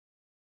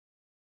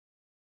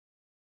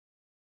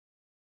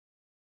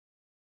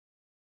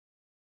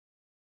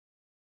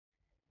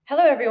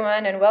Hello,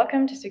 everyone, and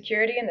welcome to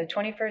Security in the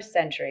 21st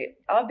Century.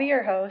 I'll be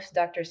your host,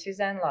 Dr.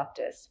 Suzanne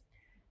Loftus.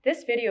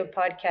 This video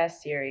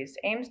podcast series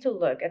aims to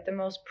look at the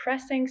most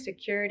pressing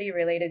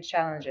security-related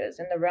challenges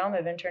in the realm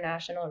of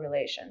international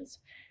relations.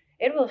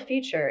 It will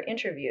feature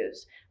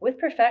interviews with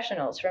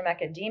professionals from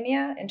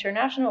academia,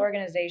 international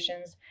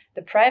organizations,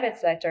 the private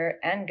sector,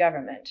 and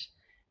government.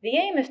 The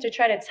aim is to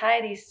try to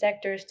tie these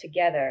sectors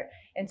together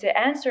into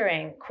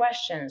answering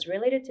questions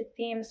related to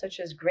themes such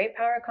as great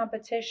power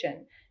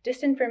competition,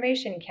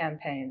 disinformation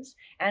campaigns,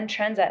 and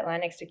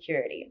transatlantic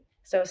security.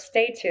 So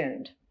stay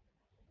tuned.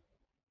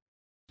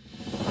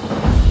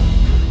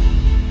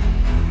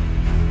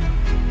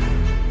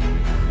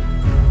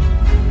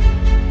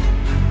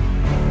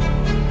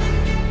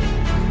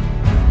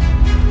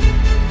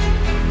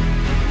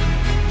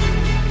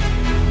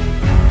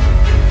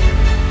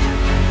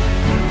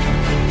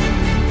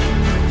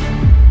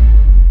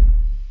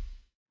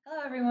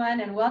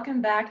 And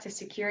welcome back to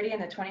Security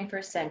in the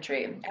 21st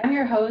Century. I'm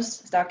your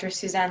host, Dr.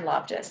 Suzanne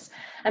Loftus.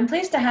 I'm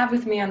pleased to have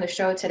with me on the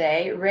show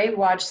today, Ray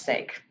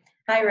Wojcik.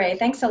 Hi, Ray.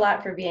 Thanks a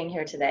lot for being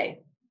here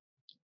today.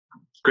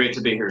 Great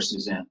to be here,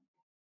 Suzanne.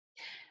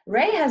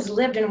 Ray has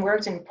lived and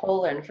worked in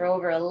Poland for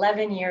over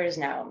 11 years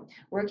now,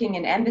 working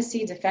in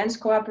embassy defense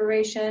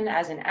cooperation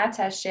as an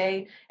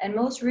attaché, and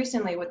most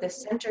recently with the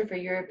Center for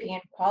European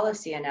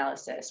Policy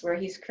Analysis, where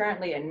he's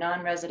currently a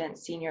non-resident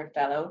senior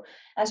fellow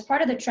as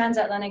part of the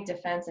Transatlantic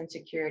Defense and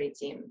Security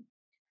team.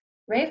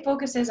 Ray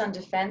focuses on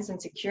defense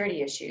and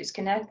security issues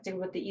connected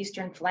with the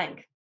Eastern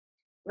flank.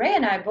 Ray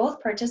and I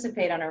both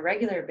participate on a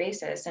regular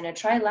basis in a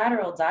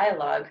trilateral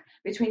dialogue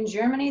between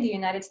Germany, the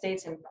United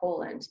States, and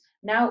Poland,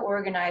 now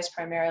organized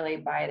primarily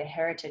by the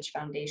Heritage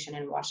Foundation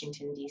in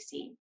Washington,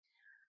 D.C.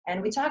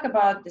 And we talk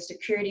about the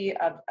security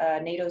of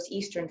NATO's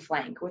eastern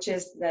flank, which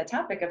is the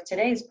topic of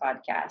today's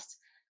podcast.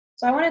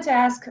 So I wanted to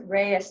ask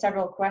Ray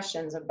several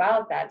questions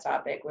about that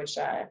topic, which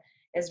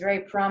is very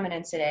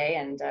prominent today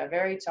and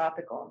very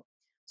topical.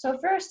 So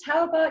first,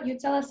 how about you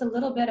tell us a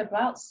little bit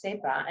about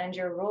SEPA and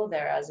your role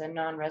there as a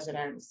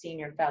non-resident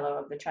senior fellow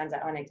of the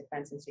Transatlantic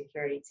Defense and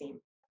Security team?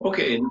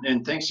 Okay,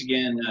 and thanks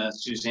again,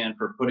 Suzanne,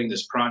 for putting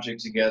this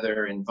project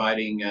together,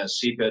 inviting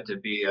SEPA to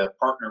be a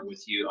partner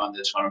with you on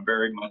this one. I'm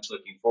very much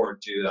looking forward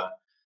to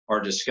our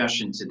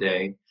discussion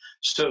today.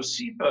 So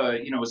SEPA,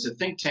 is a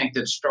think tank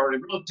that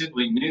started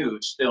relatively new,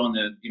 still in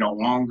the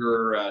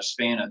longer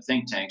span of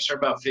think tanks,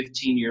 started about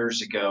 15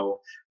 years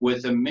ago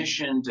with a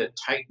mission to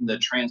tighten the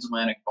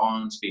transatlantic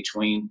bonds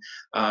between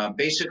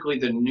basically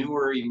the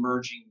newer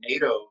emerging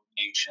NATO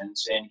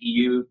nations and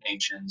EU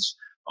nations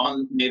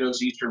on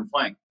NATO's eastern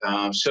flank.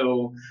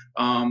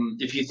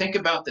 If you think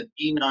about the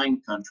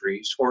B9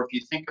 countries, or if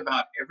you think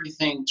about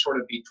everything sort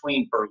of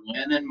between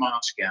Berlin and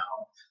Moscow,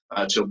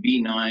 so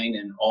B9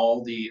 and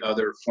all the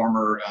other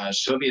former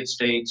Soviet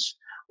states,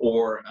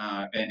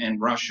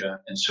 and Russia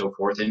and so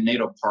forth, and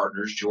NATO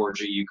partners,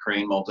 Georgia,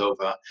 Ukraine,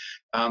 Moldova,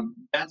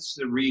 that's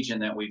the region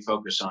that we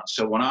focus on.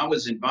 So when I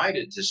was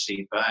invited to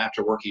SEPA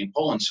after working in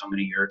Poland so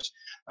many years,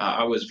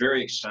 I was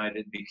very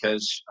excited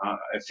because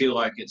I feel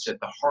like it's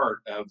at the heart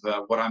of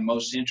what I'm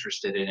most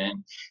interested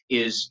in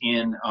is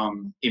in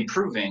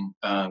improving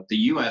the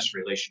U.S.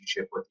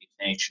 relationship with these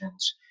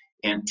nations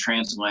and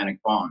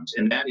transatlantic bonds.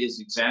 And that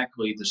is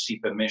exactly the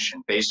SEPA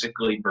mission,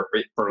 basically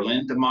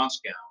Berlin to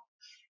Moscow,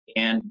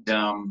 and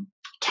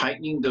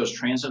tightening those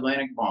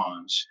transatlantic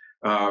bonds,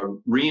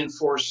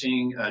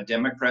 reinforcing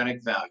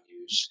democratic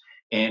values,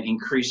 and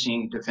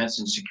increasing defense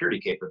and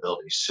security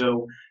capabilities.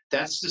 So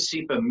that's the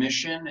SEPA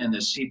mission, and the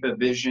SEPA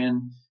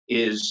vision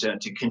is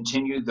to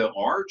continue the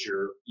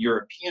larger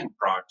European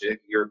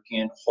project,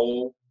 European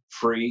whole,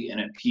 free, and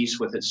at peace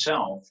with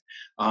itself.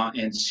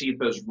 And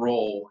SEPA's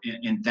role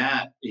in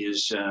that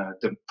is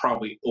the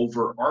probably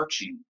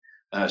overarching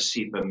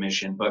SEPA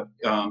mission, but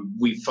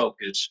we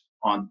focus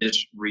on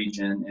this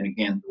region, and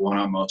again, the one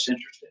I'm most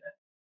interested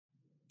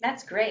in.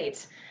 That's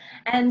great.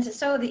 And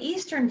so the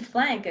Eastern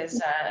flank is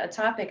a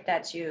topic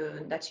that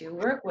you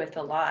work with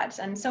a lot.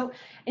 And so,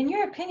 in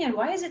your opinion,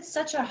 why is it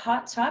such a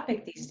hot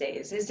topic these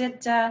days? Is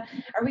it are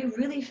we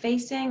really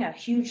facing a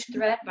huge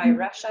threat by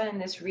Russia in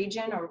this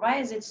region, or why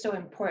is it so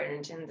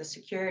important in the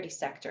security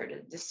sector to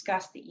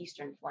discuss the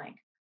Eastern flank?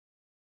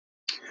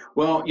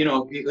 Well, you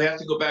have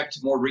to go back to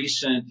more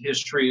recent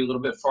history, a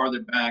little bit farther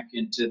back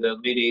into the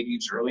late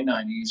 80s, early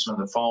 90s, when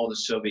the fall of the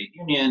Soviet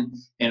Union,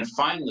 and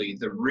finally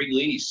the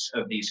release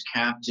of these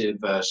captive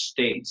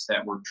states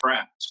that were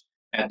trapped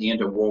at the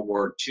end of World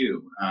War II,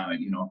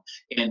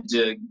 and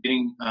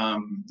getting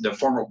the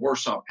former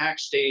Warsaw Pact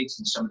states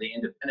and some of the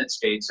independent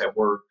states that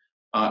were,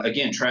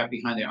 again, trapped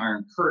behind the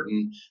Iron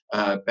Curtain,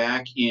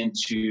 back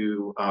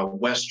into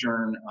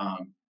Western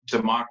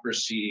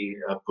democracy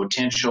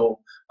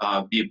potential,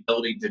 the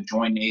ability to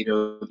join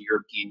NATO, the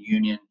European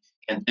Union,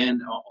 and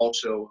then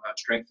also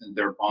strengthen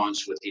their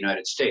bonds with the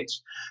United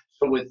States.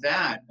 So with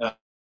that,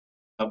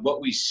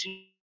 what we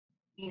see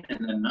in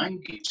the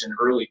 90s and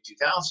early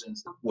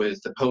 2000s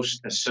with the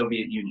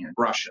post-Soviet Union,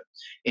 Russia.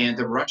 And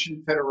the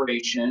Russian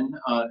Federation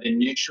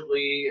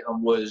initially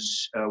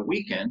was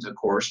weakened, of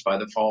course, by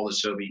the fall of the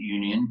Soviet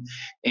Union,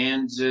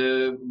 and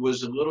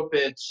was a little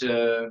bit,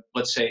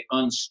 let's say,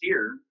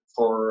 unsteered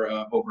for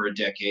over a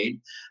decade,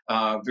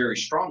 very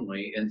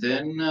strongly. And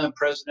then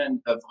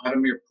President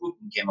Vladimir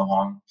Putin came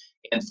along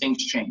and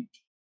things changed.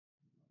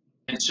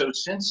 And so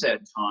since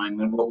that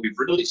time, and what we've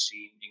really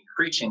seen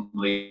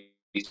increasingly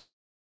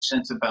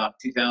since about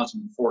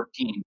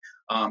 2014,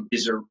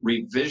 is a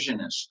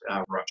revisionist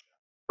Russia,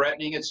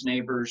 threatening its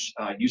neighbors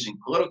using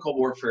political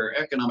warfare,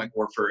 economic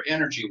warfare,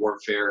 energy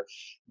warfare,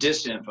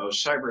 disinfo,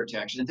 cyber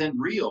attacks, and then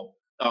real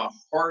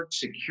hard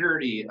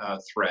security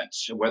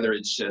threats, whether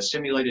it's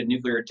simulated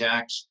nuclear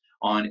attacks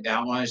on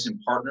allies and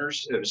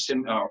partners,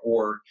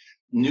 or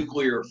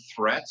nuclear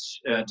threats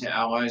to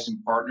allies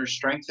and partners,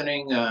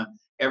 strengthening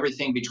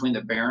everything between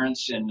the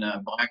Barents and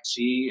Black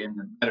Sea and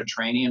the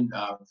Mediterranean,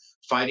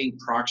 fighting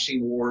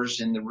proxy wars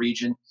in the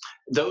region.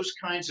 Those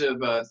kinds of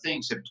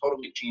things have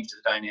totally changed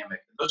the dynamic.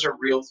 Those are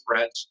real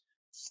threats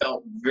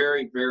felt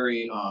very,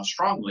 very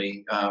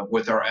strongly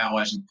with our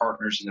allies and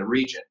partners in the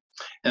region.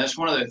 And that's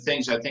one of the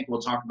things I think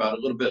we'll talk about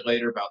a little bit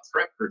later about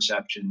threat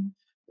perception.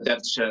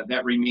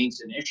 That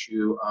remains an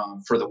issue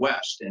for the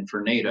West and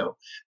for NATO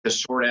to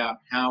sort out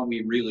how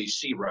we really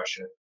see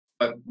Russia.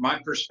 But my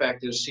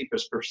perspective,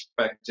 SIPA's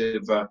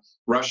perspective,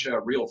 Russia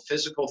a real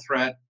physical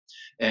threat,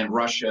 and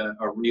Russia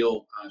a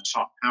real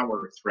soft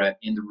power threat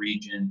in the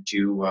region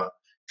to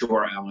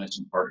our allies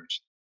and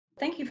partners.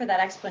 Thank you for that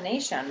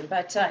explanation.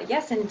 But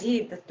yes,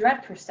 indeed, the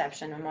threat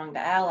perception among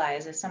the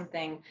allies is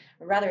something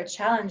rather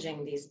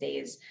challenging these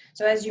days.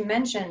 So as you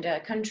mentioned,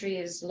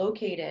 countries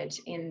located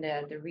in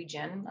the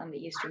region on the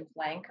eastern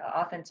flank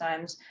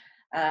oftentimes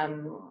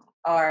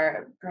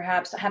are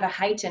perhaps have a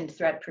heightened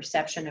threat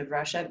perception of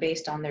Russia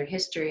based on their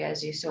history,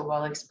 as you so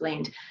well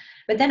explained.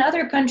 But then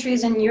other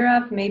countries in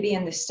Europe, maybe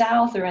in the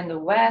south or in the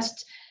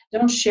west,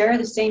 don't share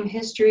the same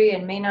history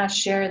and may not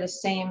share the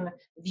same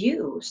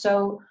view.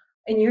 So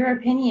in your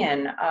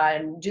opinion,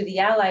 do the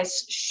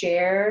allies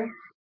share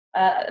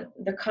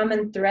the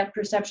common threat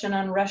perception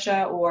on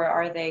Russia, or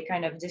are they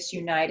kind of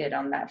disunited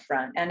on that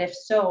front? And if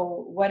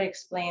so, what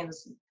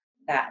explains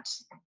that?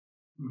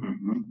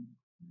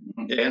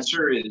 Mm-hmm. The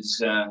answer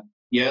is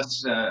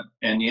yes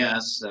and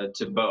yes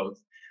to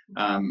both.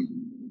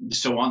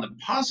 So on the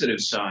positive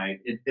side,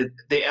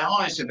 the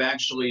allies have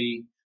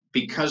actually,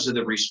 because of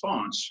the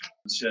response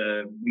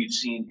we've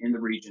seen in the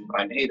region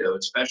by NATO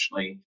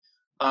especially,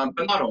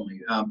 but not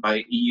only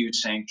by EU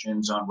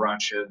sanctions on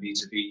Russia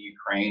vis-a-vis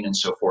Ukraine and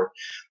so forth,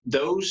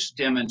 those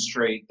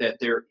demonstrate that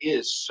there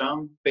is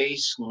some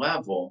base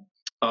level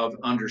of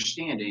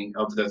understanding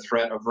of the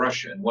threat of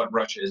Russia and what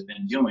Russia has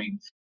been doing,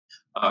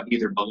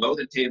 either below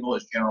the table,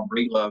 as General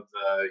Breedlove,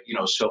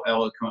 so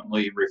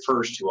eloquently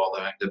refers to all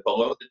that, the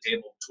below the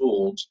table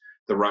tools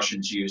the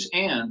Russians use,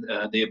 and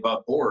the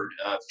above board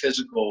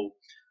physical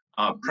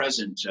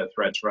present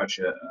threats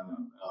Russia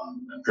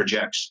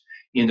projects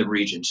in the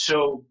region.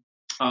 So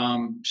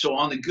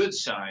on the good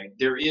side,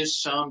 there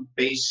is some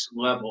base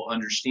level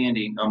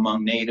understanding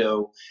among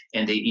NATO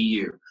and the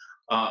EU.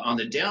 On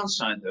the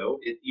downside, though,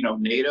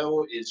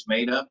 NATO is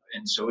made up,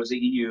 and so is the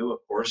EU, of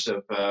course,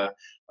 of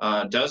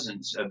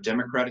dozens of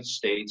democratic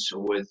states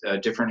with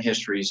different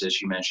histories,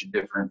 as you mentioned,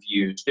 different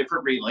views,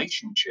 different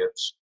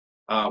relationships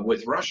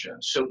with Russia.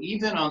 So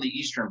even on the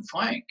eastern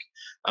flank,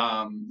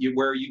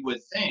 where you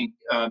would think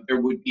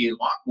there would be a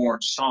lot more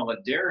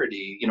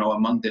solidarity,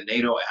 among the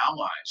NATO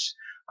allies,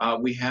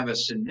 we have a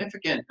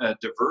significant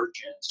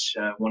divergence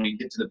when we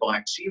get to the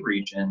Black Sea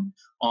region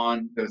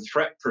on the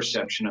threat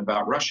perception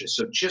about Russia.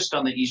 So just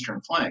on the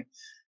eastern flank,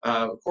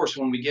 of course,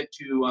 when we get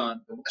to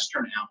the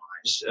Western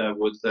allies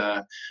with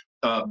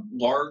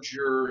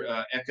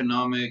larger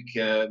economic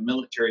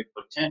military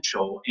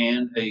potential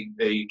and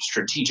a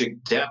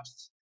strategic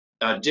depth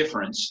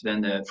difference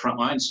than the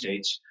frontline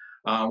states,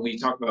 we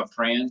talk about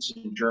France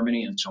and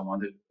Germany and so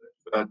on,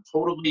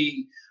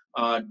 totally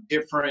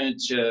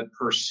different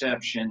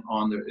perception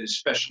on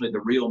especially the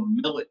real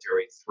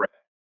military threat,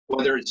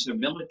 whether it's a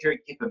military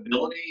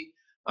capability,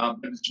 but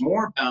it's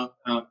more about,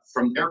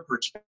 from their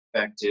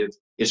perspective,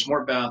 it's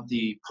more about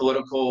the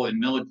political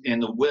and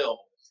the will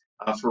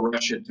for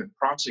Russia to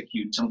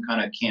prosecute some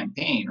kind of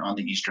campaign on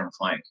the eastern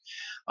flank.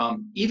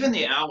 Even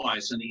the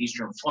allies on the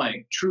eastern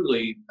flank,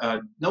 truly,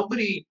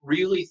 nobody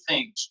really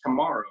thinks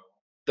tomorrow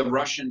the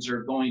Russians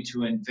are going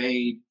to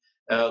invade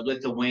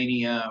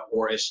Lithuania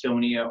or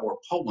Estonia or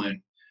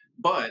Poland,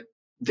 but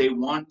they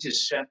want to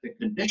set the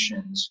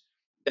conditions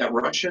that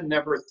Russia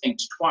never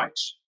thinks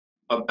twice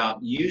about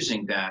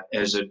using that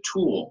as a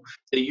tool.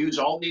 They use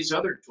all these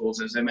other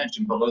tools, as I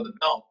mentioned, below the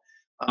belt,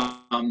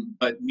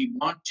 but we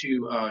want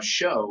to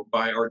show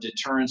by our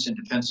deterrence and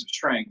defensive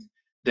strength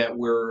that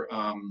we're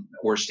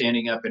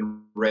standing up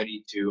and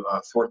ready to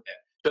thwart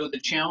that. So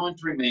the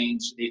challenge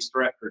remains these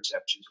threat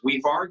perceptions.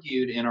 We've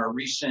argued in our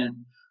recent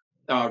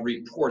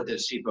report that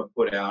SIPA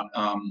put out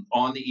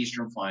on the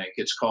eastern flank.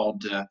 It's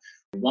called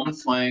One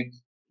Flank,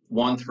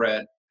 One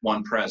Threat,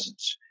 one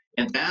presence.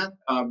 And that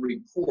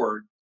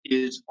report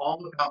is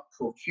all about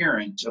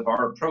coherence of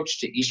our approach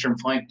to Eastern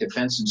Flank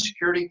defense and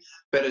security,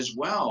 but as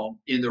well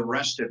in the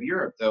rest of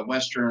Europe, the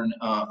Western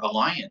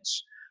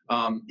Alliance,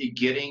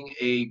 getting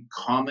a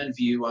common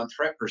view on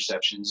threat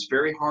perception. It's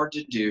very hard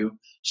to do,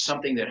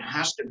 something that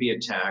has to be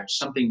attacked,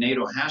 something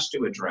NATO has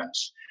to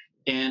address.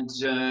 And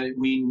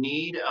we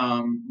need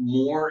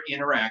more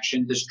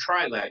interaction. This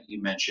trilat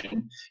you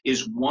mentioned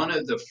is one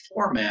of the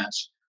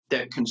formats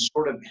that can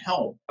sort of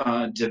help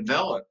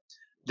develop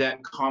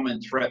that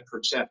common threat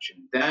perception.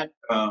 That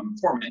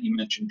format you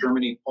mentioned,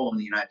 Germany, Poland,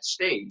 the United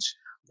States,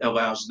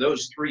 allows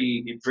those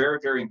three very,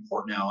 very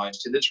important allies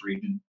to this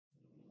region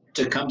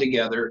to come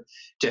together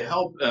to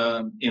help,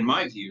 in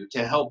my view,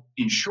 to help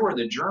ensure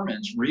the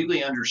Germans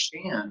really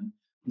understand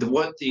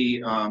what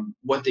the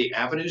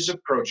avenues of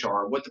approach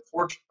are, what the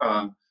force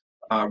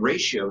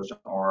ratios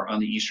are on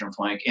the eastern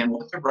flank, and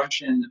what the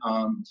Russian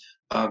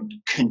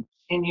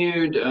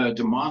continued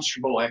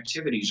demonstrable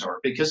activities are,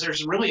 because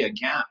there's really a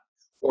gap,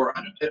 or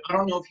I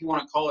don't know if you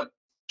want to call it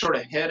sort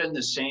of head in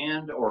the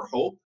sand or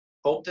hope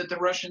that the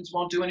Russians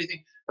won't do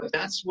anything, but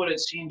that's what it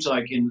seems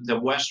like in the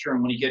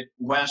western, when you get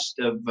west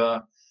of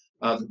the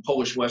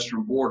Polish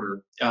western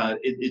border,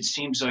 it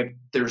seems like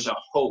there's a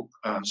hope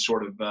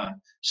sort of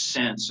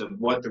sense of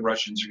what the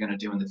Russians are going to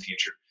do in the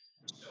future.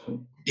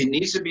 So it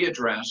needs to be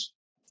addressed.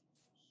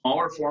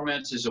 Smaller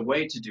formats is a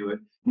way to do it.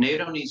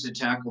 NATO needs to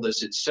tackle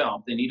this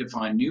itself. They need to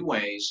find new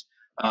ways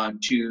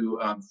to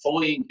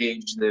fully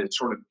engage the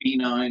sort of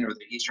B9 or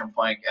the Eastern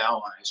Flank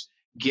allies,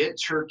 get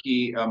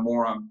Turkey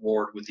more on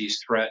board with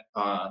these threat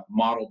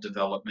model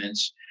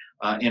developments,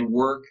 and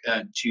work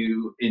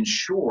to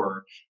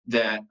ensure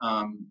that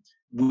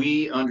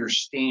we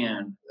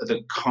understand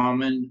the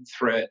common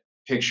threat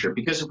picture.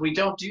 Because if we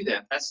don't do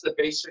that, that's the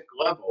basic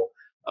level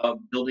of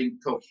building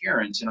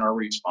coherence in our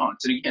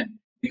response. And again,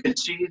 you can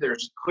see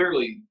there's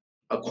clearly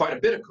quite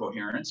a bit of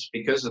coherence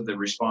because of the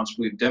response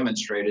we've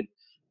demonstrated,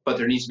 but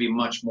there needs to be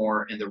much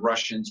more, and the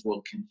Russians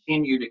will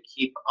continue to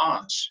keep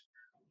us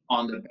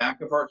on the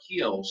back of our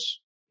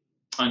heels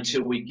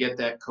until we get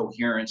that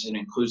coherence and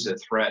includes the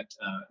threat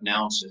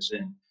analysis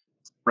and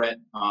threat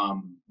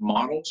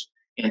models,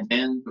 and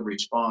then the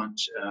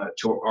response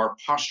to our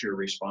posture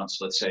response,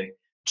 let's say,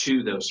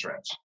 to those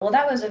threats. Well,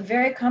 that was a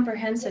very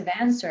comprehensive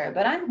answer,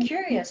 but I'm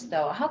curious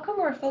though, how come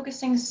we're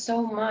focusing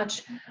so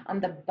much on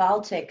the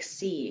Baltic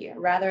Sea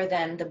rather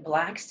than the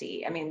Black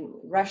Sea? I mean,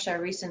 Russia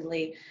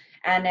recently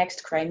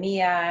annexed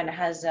Crimea and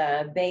has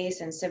a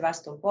base in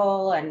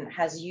Sevastopol and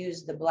has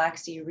used the Black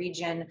Sea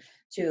region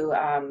to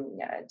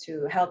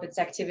help its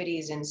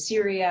activities in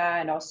Syria,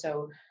 and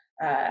also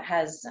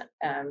has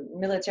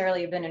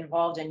militarily been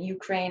involved in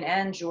Ukraine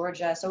and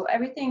Georgia. So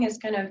everything is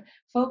kind of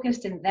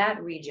focused in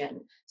that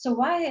region. So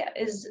why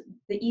is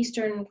the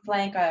eastern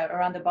flank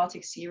around the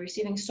Baltic Sea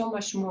receiving so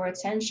much more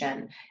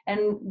attention?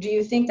 And do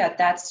you think that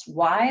that's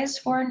wise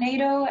for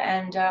NATO?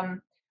 And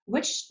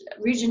which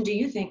region do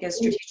you think is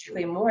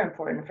strategically more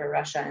important for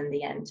Russia in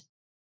the end?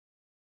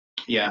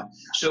 Yeah,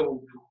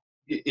 so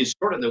it's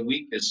sort of the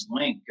weakest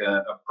link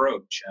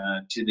approach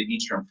to the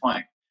eastern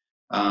flank.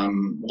 A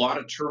lot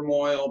of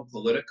turmoil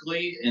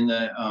politically in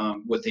the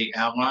with the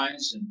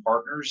allies and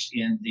partners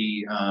in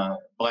the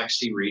Black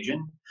Sea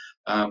region.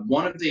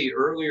 One of the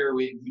earlier,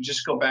 we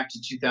just go back to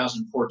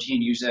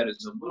 2014, use that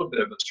as a little bit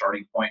of a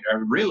starting point.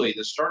 Really,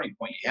 the starting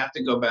point, you have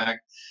to go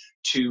back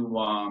to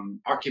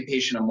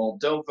occupation of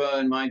Moldova,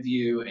 in my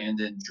view, and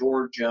then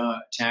Georgia,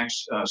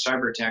 attacks,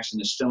 cyber attacks in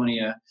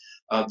Estonia,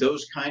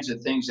 those kinds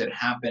of things that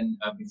happened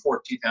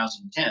before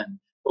 2010.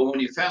 But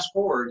when you fast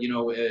forward, you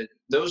know,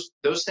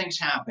 those things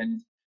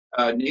happened.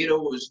 NATO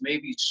was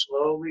maybe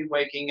slowly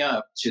waking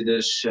up to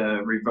this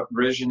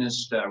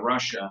revisionist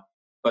Russia,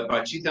 but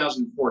by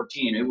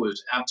 2014, it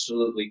was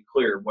absolutely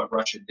clear what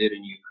Russia did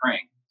in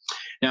Ukraine.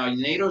 Now,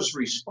 NATO's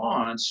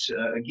response,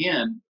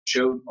 again,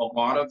 showed a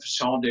lot of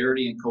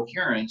solidarity and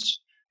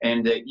coherence,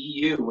 and the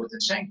EU with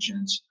the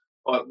sanctions.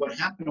 But what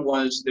happened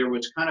was there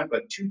was kind of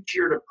a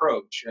two-tiered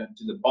approach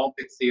to the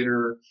Baltic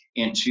theater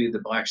and to the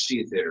Black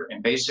Sea theater.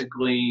 And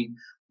basically,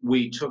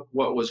 we took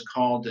what was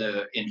called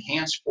an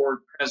enhanced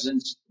forward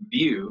presence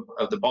view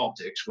of the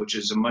Baltics, which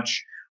is a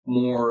much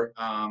more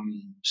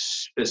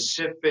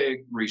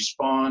specific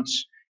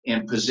response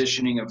and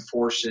positioning of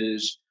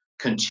forces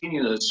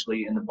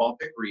continuously in the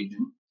Baltic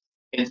region.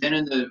 And then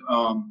in the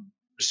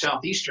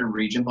southeastern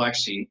region, Black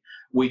Sea,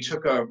 we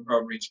took a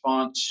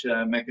response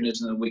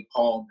mechanism that we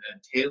called a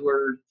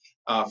tailored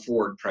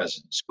forward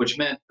presence, which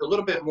meant a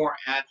little bit more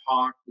ad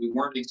hoc. We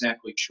weren't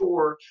exactly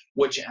sure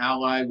which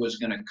ally was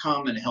going to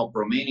come and help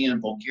Romania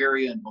and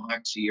Bulgaria and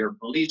Black Sea air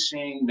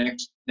policing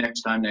next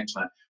time.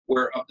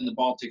 Where up in the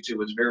Baltics, it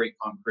was very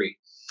concrete.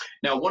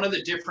 Now, one of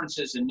the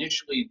differences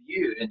initially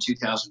viewed in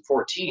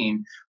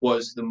 2014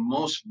 was the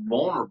most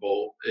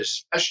vulnerable,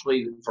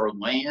 especially for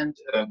land,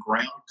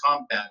 ground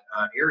combat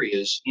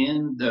areas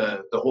in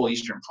the whole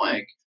eastern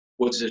flank,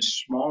 was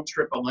this small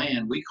strip of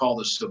land we call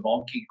the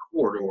Suwalki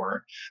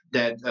corridor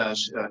that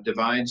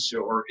divides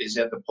or is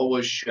at the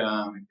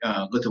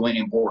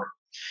Polish-Lithuanian border.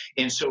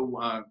 And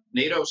so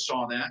NATO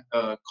saw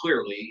that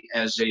clearly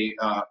as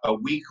a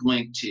weak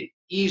link to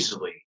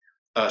easily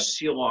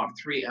seal off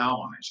three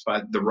allies.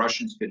 By the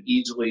Russians could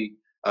easily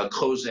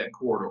close that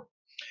corridor.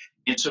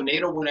 And so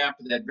NATO went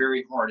after that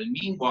very hard. And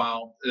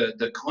meanwhile,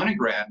 the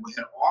Kaliningrad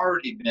had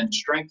already been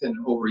strengthened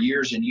over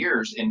years and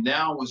years, and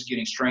now was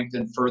getting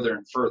strengthened further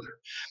and further.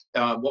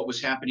 What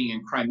was happening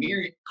in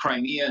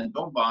Crimea and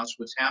Donbass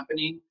was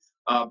happening,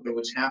 but it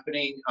was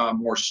happening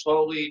more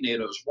slowly.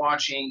 NATO's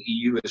watching,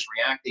 EU is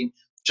reacting.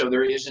 So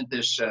there isn't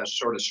this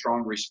sort of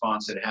strong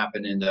response that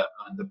happened in the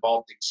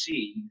Baltic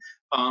Sea.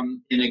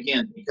 And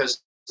again,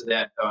 because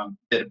that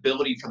that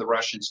ability for the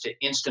Russians to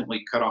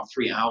instantly cut off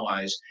three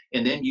allies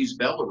and then use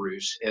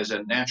Belarus as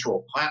a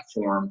natural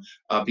platform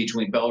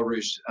between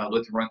Belarus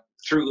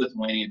through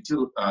Lithuania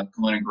to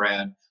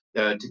Kaliningrad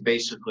to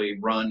basically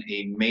run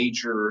a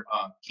major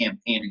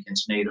campaign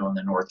against NATO in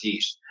the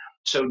Northeast.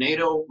 So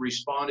NATO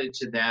responded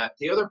to that.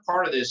 The other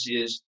part of this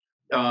is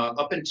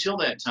up until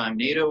that time,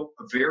 NATO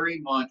very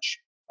much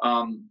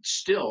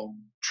still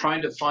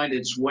trying to find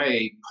its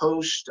way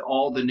post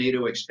all the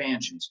NATO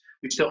expansions.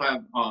 We still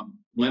have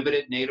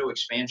limited NATO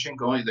expansion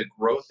going, the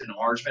growth and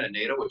enlargement of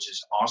NATO, which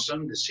is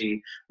awesome to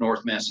see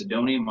North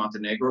Macedonia and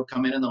Montenegro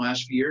come in the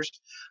last few years.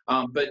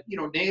 But, you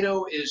know,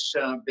 NATO has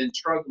been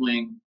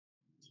struggling.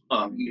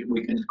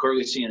 We can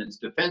clearly see in its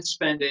defense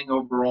spending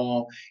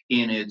overall,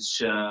 in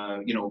its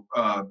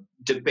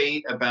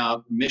debate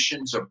about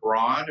missions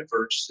abroad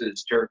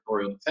versus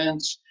territorial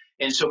defense.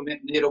 And so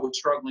NATO was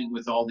struggling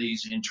with all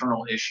these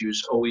internal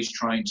issues, always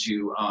trying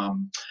to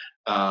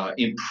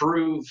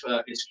improve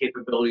its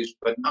capabilities,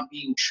 but not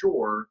being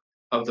sure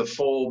of the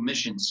full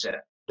mission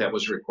set that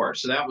was required.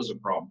 So that was a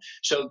problem.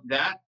 So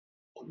that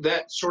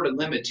sort of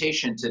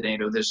limitation to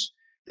NATO, this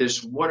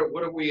what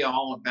are we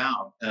all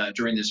about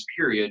during this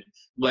period,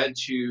 led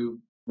to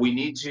we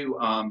need to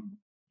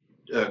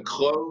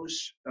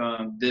close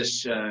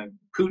this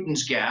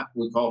Putin's gap.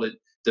 We called it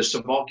the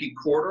Suwalki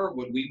corridor,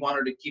 what we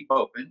wanted to keep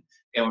open,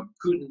 and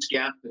Putin's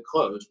gap to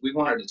close. We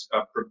wanted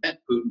to prevent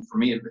Putin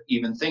from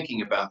even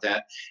thinking about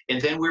that.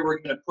 And then we were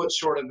going to put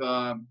sort of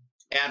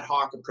ad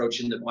hoc approach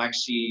in the Black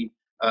Sea,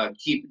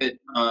 keep it,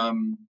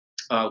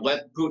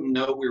 let Putin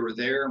know we were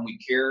there and we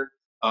cared,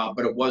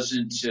 but it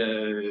wasn't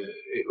to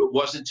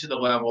the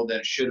level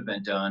that it should have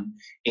been done.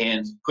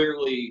 And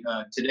clearly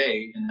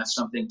today, and that's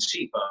something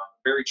SIPA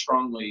very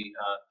strongly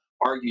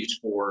argues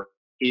for,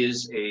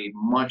 is a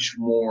much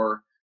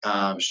more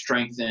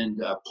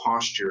strengthened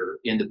posture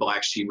in the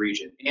Black Sea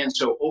region. And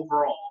so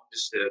overall,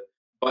 just to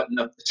button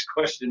up this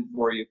question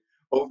for you,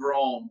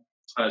 overall,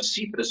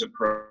 SIPA's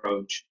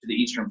approach to the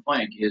eastern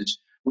flank is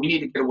we need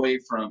to get away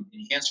from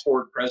enhanced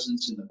forward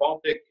presence in the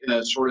Baltic,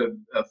 sort of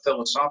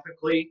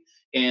philosophically,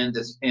 and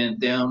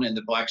down in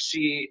the Black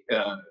Sea,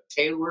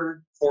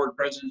 tailored forward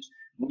presence.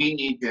 We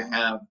need to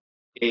have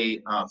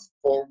a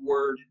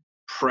forward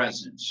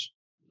presence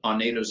on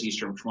NATO's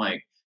eastern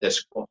flank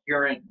that's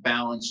coherent,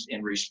 balanced,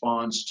 and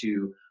responds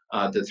to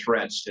the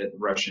threats that the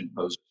Russian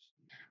poses.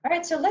 All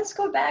right, so let's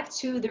go back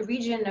to the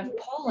region of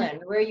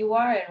Poland, where you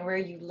are and where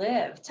you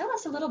live. Tell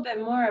us a little bit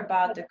more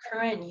about the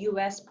current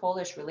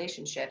U.S.-Polish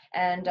relationship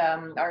and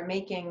are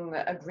making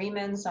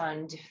agreements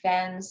on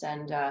defense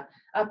and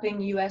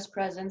upping U.S.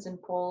 presence in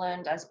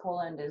Poland, as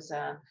Poland is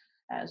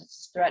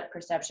as threat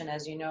perception,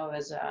 as you know,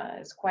 is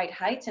quite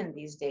heightened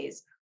these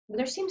days. But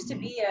there seems to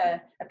be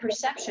a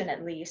perception,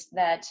 at least,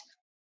 that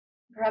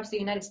perhaps the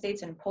United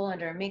States and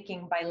Poland are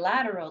making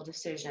bilateral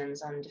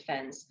decisions on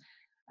defense.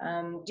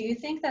 Do you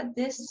think that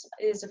this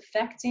is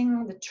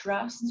affecting the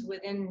trust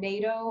within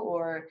NATO,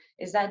 or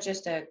is that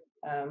just a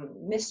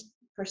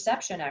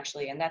misperception,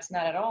 actually, and that's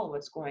not at all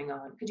what's going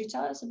on? Could you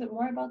tell us a bit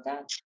more about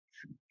that?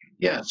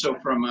 Yeah, so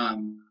from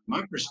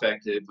my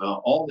perspective,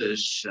 all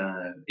this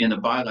in the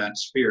bilateral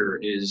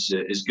sphere is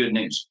good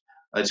news.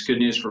 It's good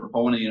news for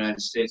Poland and the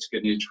United States,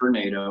 good news for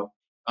NATO.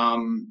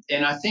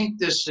 And I think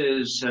this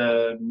is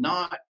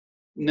not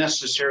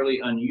necessarily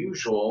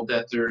unusual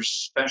that there's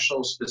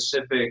special,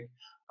 specific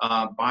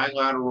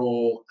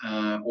bilateral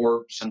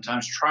or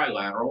sometimes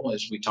trilateral,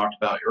 as we talked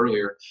about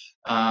earlier,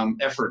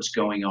 efforts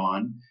going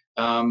on.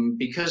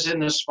 Because in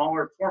the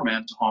smaller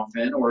formats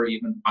often, or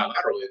even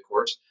bilaterally, of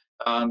course,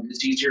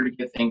 it's easier to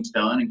get things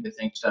done and get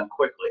things done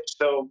quickly.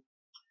 So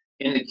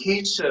in the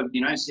case of the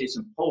United States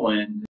and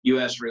Poland,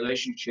 U.S.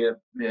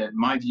 relationship, in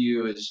my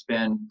view, has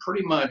been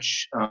pretty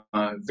much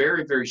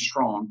very, very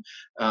strong,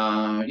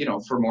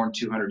 for more than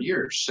 200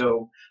 years.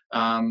 So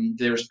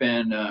there's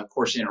been, of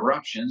course,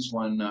 interruptions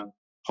when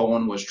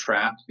Poland was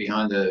trapped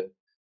behind the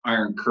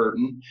Iron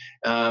Curtain.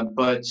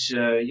 But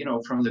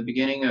from the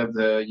beginning of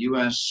the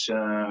U.S.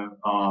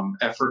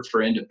 Effort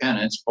for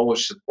independence,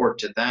 Polish support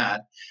to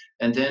that,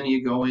 and then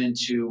you go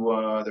into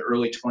the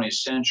early 20th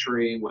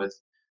century with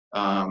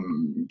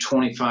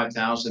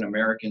 25,000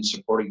 Americans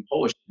supporting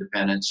Polish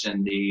independence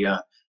in the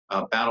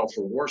battle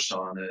for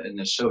Warsaw in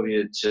the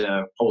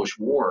Soviet-Polish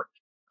War.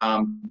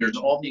 There's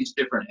all these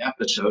different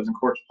episodes. Of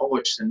course,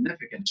 Polish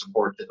significant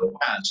support to the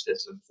West.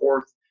 It's the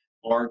fourth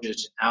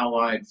largest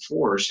Allied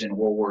force in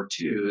World War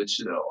II.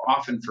 It's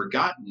often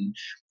forgotten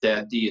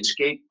that the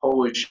escaped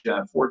Polish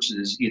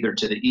forces, either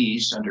to the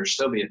east under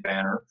Soviet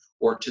banner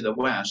or to the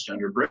west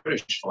under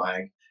British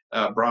flag,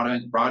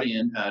 brought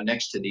in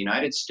next to the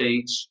United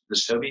States, the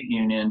Soviet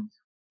Union,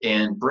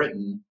 and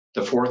Britain,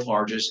 the fourth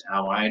largest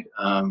Allied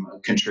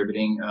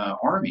contributing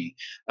army.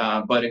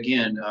 But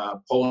again,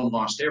 Poland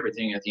lost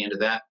everything at the end of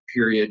that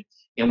period.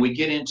 And we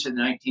get into the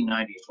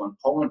 1990s when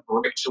Poland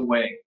breaks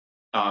away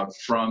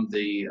from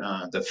the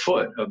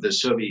foot of the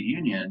Soviet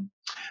Union.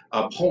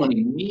 Poland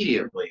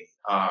immediately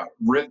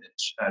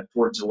rivets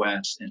towards the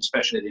West, and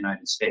especially the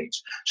United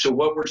States. So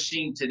what we're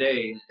seeing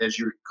today, as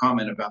your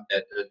comment about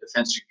that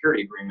defense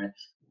security agreement,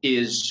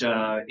 is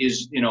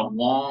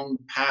long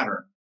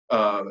pattern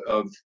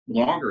of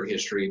longer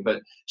history,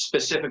 but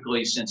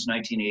specifically since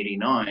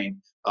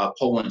 1989,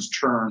 Poland's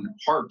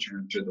hard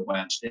turn to the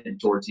West and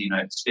towards the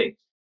United States.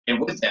 And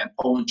with that,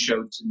 Poland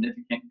showed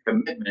significant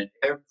commitment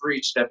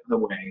every step of the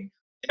way,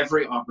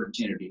 every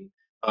opportunity,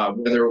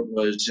 whether it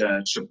was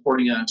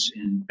supporting us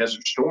in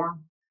Desert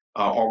Storm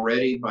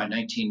already by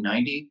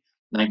 1990,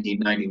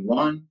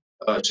 1991,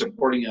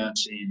 supporting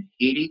us in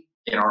Haiti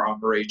in our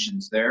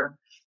operations there,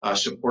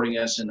 supporting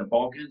us in the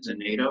Balkans and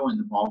NATO in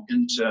the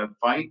Balkans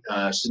fight,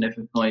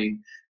 significantly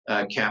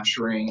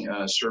capturing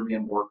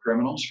Serbian war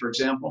criminals, for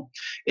example.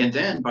 And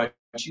then by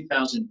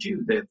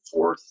 2002, the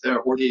fourth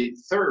or the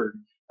third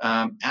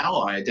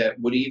ally that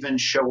would even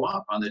show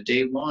up on the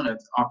day one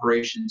of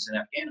operations in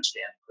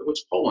Afghanistan. It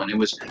was Poland. It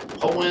was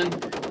Poland,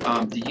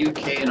 the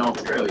UK, and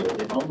Australia,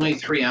 the only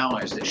three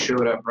allies that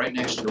showed up right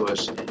next to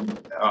us in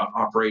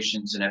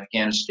operations in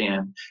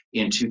Afghanistan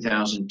in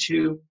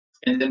 2002.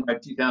 And then by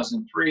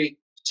 2003,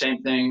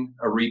 same thing,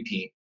 a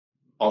repeat.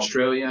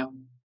 Australia,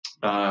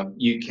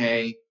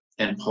 UK,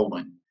 and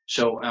Poland.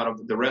 So out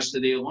of the rest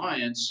of the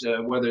alliance,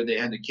 whether they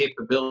had the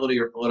capability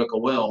or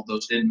political will,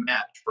 those didn't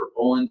match. For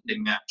Poland, they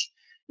matched.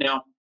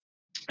 Now,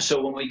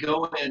 so when we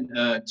go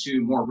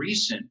into more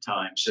recent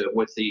times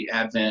with the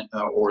advent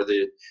or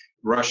the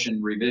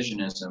Russian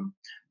revisionism,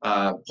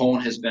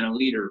 Poland has been a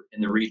leader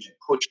in the region,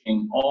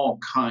 pushing all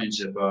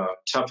kinds of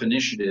tough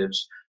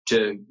initiatives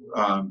to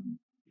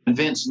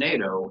convince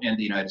NATO and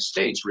the United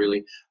States,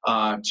 really,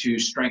 to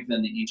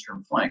strengthen the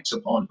eastern flank. So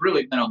Poland's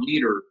really been a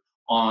leader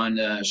on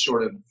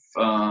sort of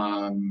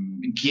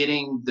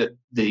getting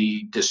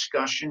the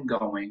discussion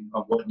going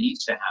of what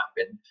needs to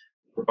happen,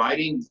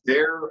 providing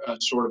their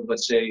sort of,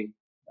 let's say,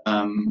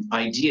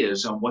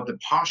 ideas on what the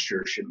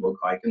posture should look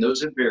like, and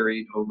those have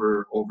varied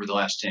over the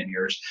last 10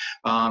 years,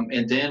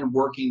 and then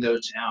working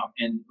those out.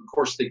 And of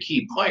course, the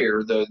key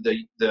player,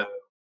 the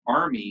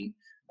army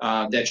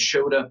that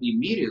showed up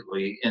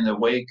immediately in the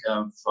wake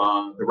of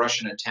the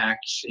Russian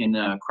attacks in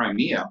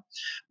Crimea,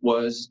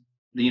 was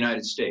the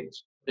United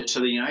States. So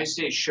the United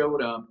States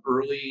showed up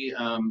early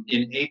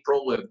in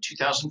April of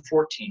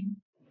 2014.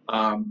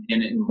 And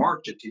in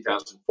March of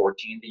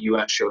 2014, the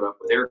U.S. showed up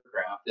with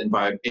aircraft, and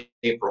by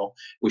April,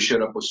 we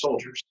showed up with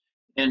soldiers.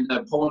 And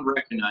Poland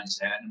recognized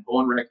that, and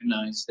Poland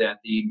recognized that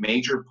the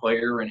major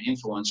player and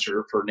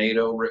influencer for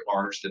NATO writ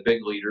large, the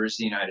big leader, is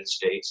the United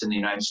States, and the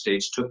United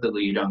States took the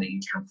lead on the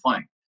eastern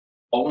flank.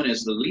 Poland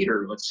is the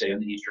leader, let's say, on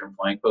the eastern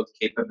flank, both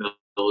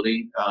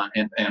capability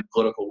and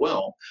political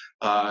will,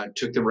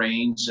 took the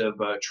reins of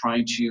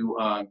trying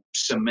to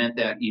cement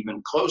that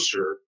even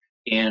closer.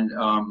 And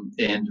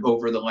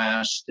over the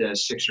last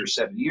 6 or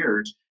 7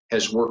 years,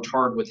 has worked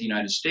hard with the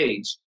United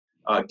States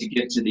to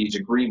get to these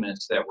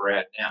agreements that we're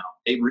at now.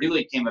 They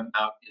really came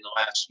about in the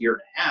last year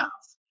and a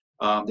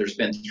half. There's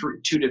been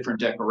two different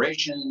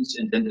declarations,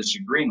 and then this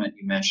agreement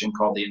you mentioned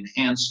called the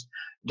Enhanced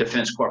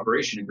Defense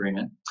Cooperation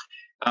Agreement,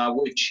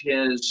 which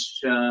has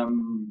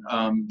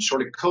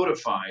sort of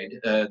codified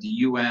the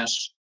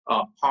U.S.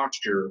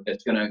 posture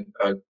that's going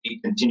to be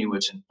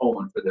continuous in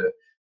Poland for the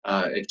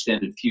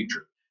extended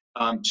future.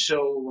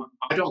 So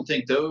I don't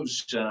think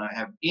those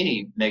have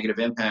any negative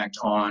impact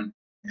on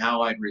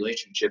allied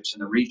relationships in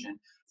the region.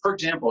 For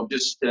example,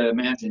 just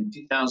imagine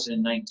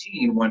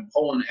 2019 when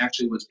Poland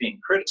actually was being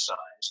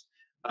criticized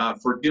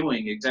for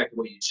doing exactly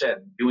what you said,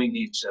 doing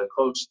these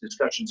close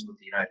discussions with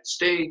the United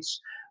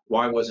States.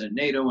 Why wasn't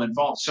NATO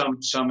involved?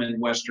 Some in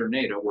Western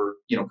NATO were,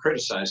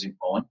 criticizing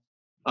Poland.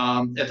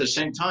 At the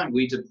same time,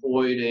 we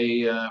deployed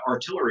a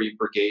artillery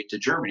brigade to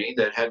Germany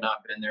that had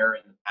not been there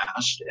in the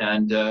past,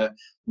 and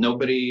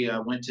nobody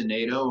went to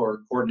NATO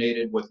or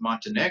coordinated with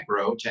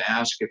Montenegro to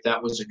ask if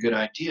that was a good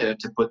idea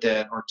to put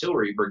that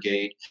artillery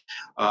brigade,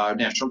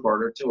 National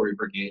Guard artillery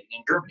brigade,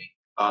 in Germany.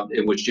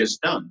 It was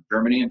just done.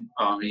 Germany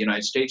and the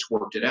United States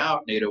worked it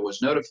out. NATO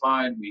was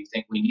notified. We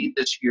think we need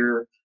this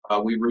here.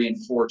 We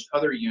reinforced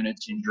other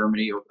units in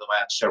Germany over the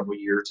last several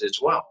years as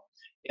well.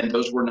 And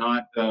those were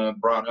not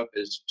brought up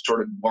as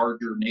sort of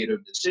larger NATO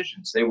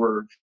decisions. They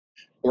were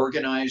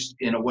organized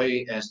in a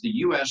way as the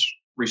U.S.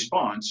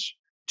 response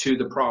to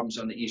the problems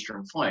on the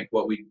eastern flank,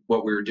 what we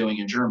were doing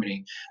in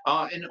Germany,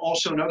 and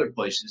also in other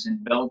places,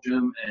 in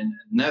Belgium and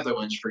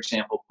Netherlands, for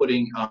example,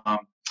 putting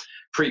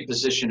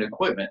pre-positioned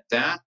equipment.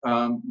 That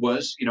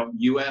was,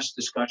 U.S.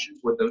 discussions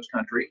with those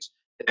countries.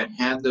 that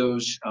had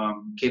those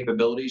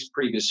capabilities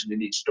previously,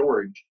 the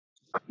storage.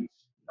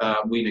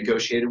 We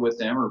negotiated with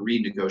them or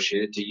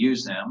renegotiated to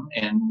use them,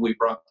 and we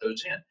brought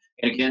those in.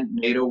 And again,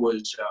 NATO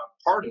was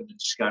part of the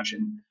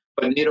discussion,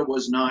 but NATO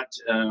was not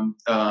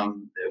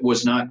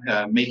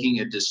making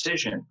a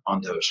decision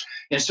on those.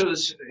 And so,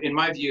 this, in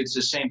my view, it's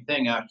the same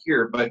thing out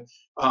here. But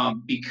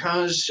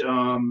because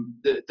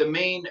the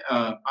main,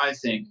 I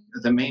think,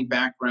 the main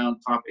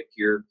background topic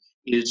here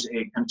is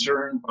a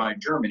concern by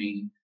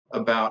Germany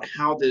about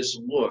how this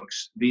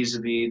looks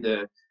vis-a-vis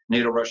the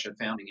NATO-Russia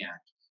Founding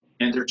Act.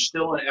 And there's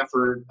still an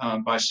effort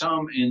by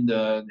some in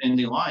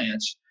the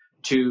alliance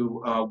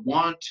to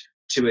want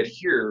to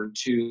adhere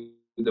to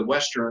the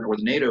Western or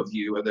the NATO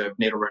view of the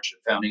NATO-Russia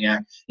Founding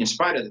Act, in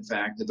spite of the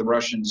fact that the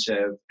Russians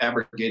have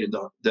abrogated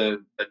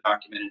the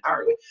document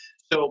entirely.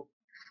 So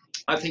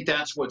I think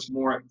that's what's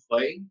more at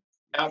play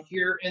out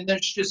here, and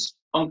that's just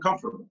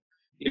uncomfortable.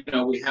 You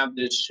know, we have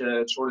this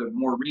sort of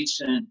more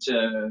recent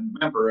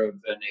member of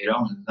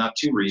NATO, not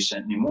too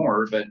recent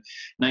anymore, but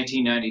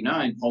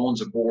 1999,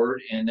 Poland's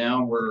aboard, and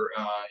now we're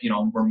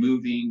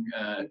moving,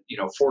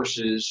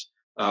 forces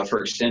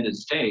for extended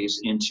stays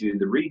into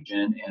the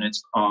region, and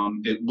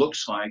it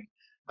looks like,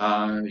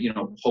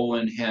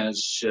 Poland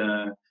has,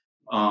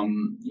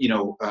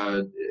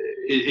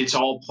 it's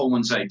all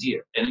Poland's idea,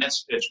 and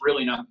it's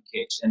really not the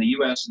case. And the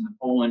U.S. and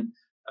Poland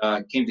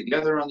came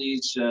together on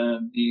these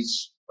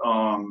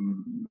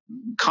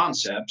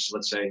concepts,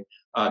 let's say,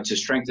 to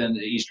strengthen the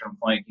eastern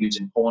flank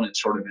using Poland as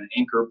sort of an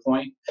anchor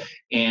point,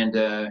 and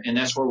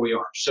that's where we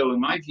are. So, in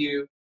my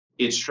view,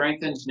 it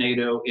strengthens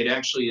NATO. It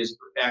actually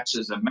acts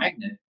as a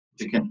magnet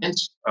to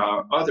convince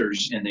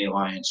others in the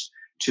alliance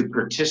to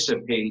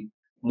participate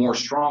more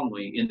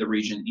strongly in the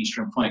region,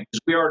 eastern flank,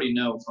 because we already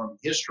know from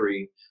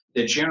history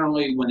that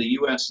generally when the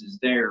U.S. is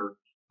there,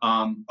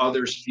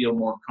 others feel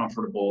more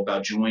comfortable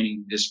about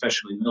joining,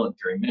 especially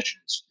military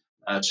missions.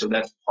 So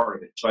that's part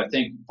of it. So I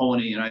think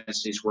Poland and the United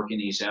States working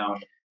these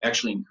out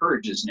actually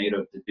encourages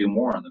NATO to do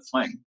more on the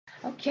flank.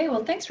 Okay,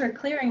 well, thanks for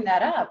clearing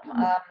that up.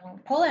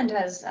 Poland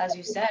has, as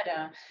you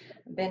said,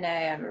 been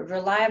a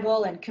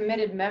reliable and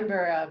committed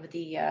member of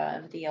the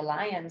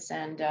alliance,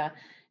 and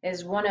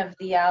is one of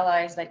the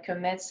allies that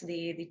commits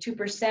the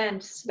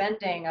 2%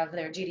 spending of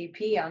their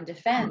GDP on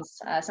defense,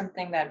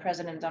 something that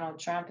President Donald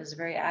Trump is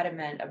very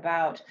adamant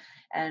about,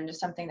 and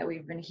something that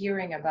we've been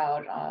hearing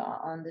about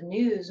on the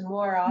news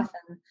more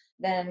often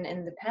than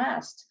in the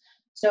past.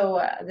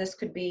 So this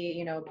could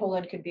be,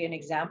 Poland could be an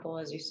example,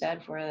 as you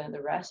said, for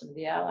the rest of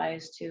the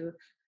allies to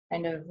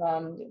kind of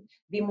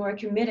be more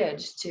committed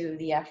to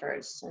the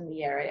efforts in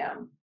the area.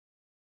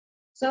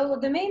 So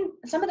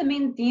some of the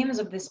main themes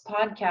of this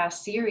podcast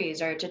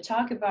series are to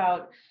talk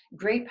about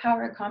great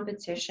power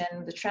competition,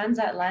 the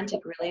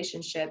transatlantic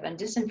relationship, and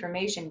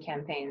disinformation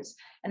campaigns.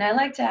 And I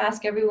like to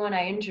ask everyone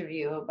I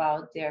interview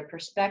about their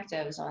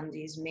perspectives on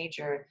these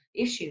major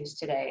issues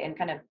today, and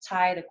kind of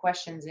tie the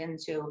questions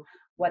into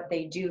what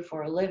they do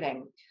for a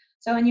living.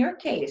 So in your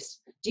case,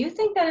 do you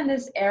think that in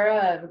this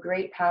era of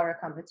great power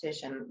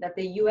competition, that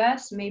the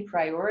US may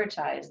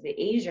prioritize the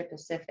Asia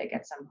Pacific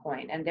at some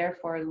point and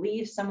therefore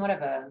leave somewhat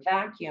of a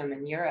vacuum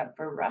in Europe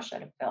for Russia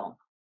to fill?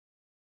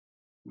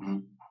 Mm-hmm.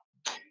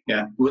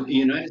 Yeah, well, the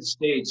United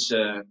States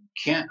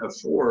can't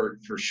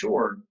afford, for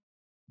sure,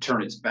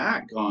 turn its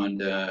back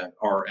on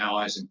our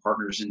allies and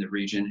partners in the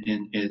region,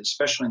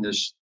 especially in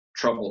this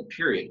troubled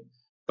period.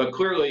 But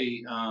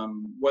clearly,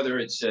 whether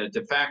it's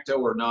de facto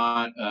or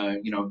not,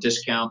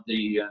 discount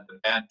the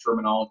bad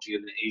terminology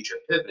of the Asia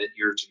pivot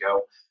years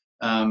ago,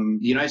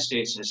 the United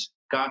States has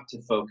got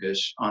to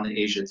focus on the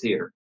Asia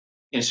theater.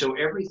 And so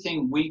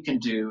everything we can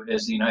do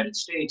as the United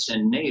States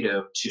and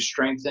NATO to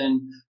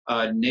strengthen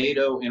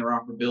NATO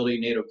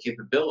interoperability, NATO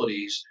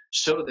capabilities,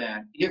 so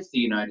that if the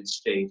United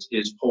States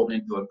is pulled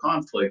into a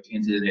conflict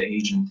into the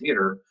Asian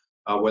theater,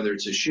 whether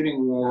it's a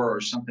shooting war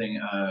or something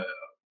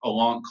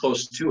along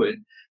close to it,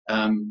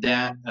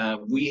 that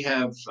we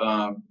have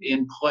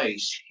in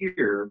place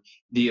here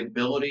the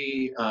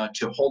ability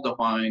to hold the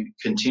line,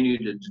 continue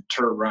to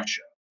deter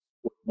Russia,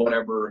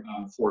 whatever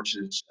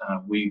forces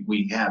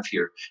we have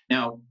here.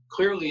 Now,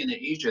 clearly in the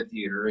Asia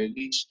theater, at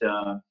least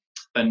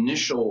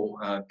initial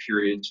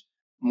periods,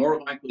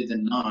 more likely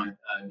than not,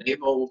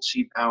 naval,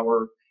 sea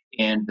power,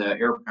 and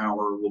air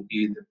power will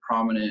be the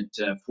prominent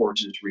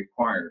forces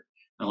required,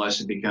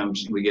 unless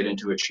we get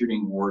into a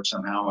shooting war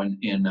somehow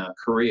in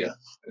Korea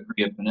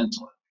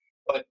Peninsula.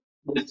 But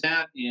with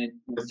that,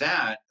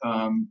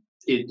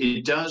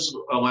 it does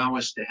allow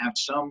us to have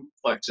some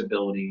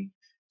flexibility,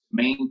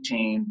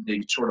 maintain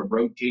the sort of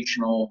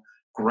rotational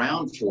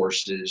ground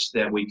forces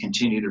that we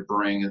continue to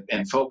bring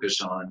and focus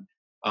on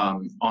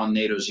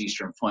NATO's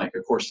eastern flank.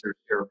 Of course, there's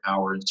air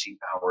power and sea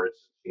power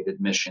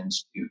associated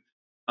missions too.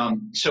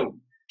 So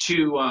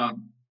to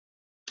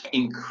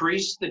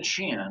increase the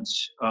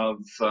chance of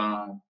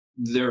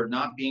there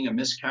not being a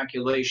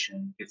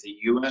miscalculation if the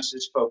U.S.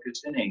 is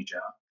focused in Asia,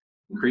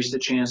 increase the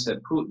chance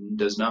that Putin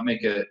does not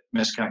make a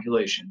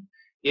miscalculation,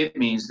 it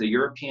means the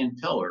European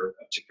pillar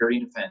of security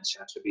and defense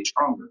has to be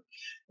stronger.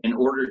 In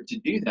order to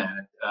do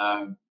that,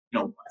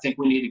 I think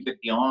we need to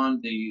get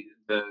beyond the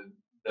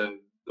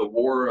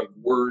war of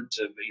words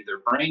of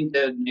either brain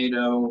dead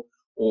NATO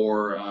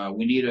or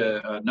we need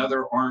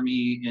another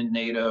army in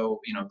NATO,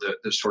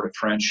 the sort of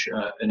French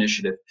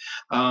initiative,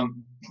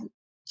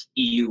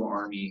 EU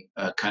army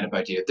kind of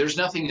idea. There's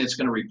nothing that's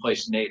going to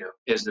replace NATO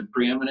as the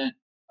preeminent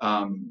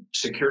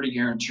security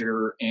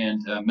guarantor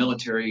and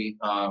military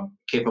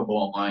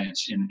capable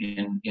alliance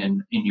in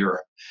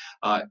Europe.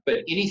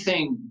 But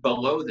anything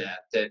below that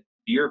the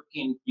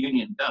European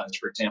Union does,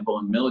 for example,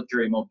 in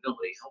military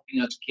mobility,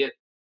 helping us get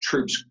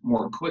troops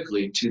more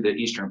quickly to the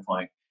eastern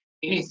flank.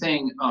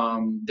 Anything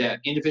that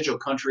individual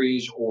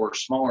countries or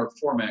smaller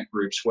format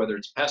groups, whether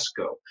it's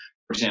PESCO,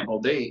 for example,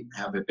 they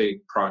have a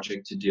big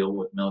project to deal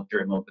with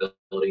military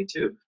mobility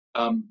too.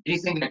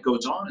 Anything that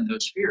goes on in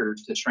those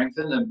spheres to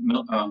strengthen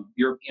the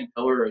European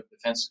pillar of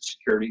defense and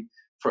security,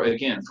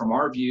 again, from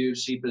our view,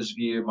 SEPA's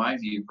view, my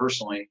view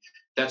personally,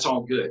 that's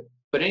all good.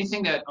 But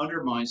anything that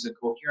undermines the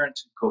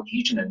coherence and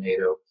cohesion of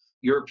NATO,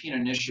 European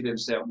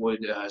initiatives that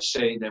would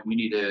say that we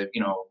need to,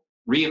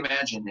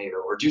 reimagine NATO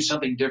or do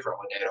something different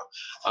with NATO,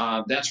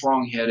 that's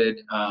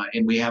wrongheaded.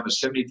 And we have a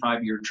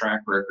 75-year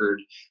track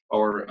record,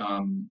 or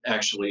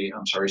actually,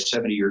 I'm sorry,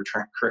 70-year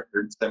track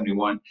record,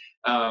 71,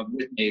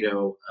 with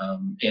NATO,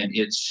 and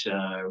its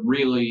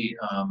really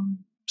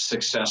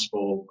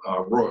successful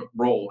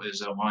role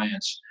as an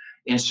alliance.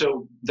 And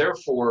so,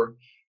 therefore,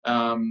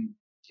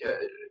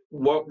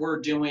 what we're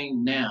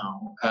doing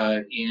now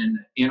in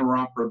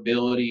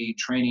interoperability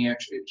training,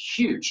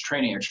 huge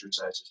training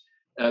exercises,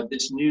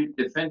 this new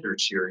Defender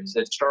series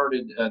that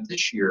started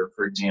this year,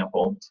 for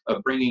example,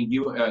 of bringing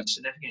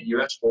significant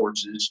U.S.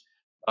 forces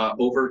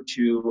over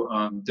to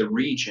the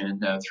region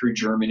through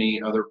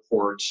Germany, other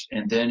ports,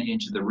 and then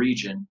into the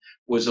region,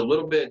 was a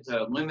little bit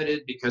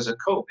limited because of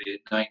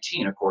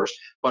COVID-19, of course,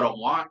 but a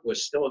lot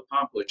was still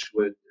accomplished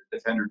with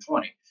Defender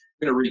 20.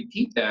 We're going to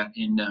repeat that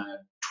in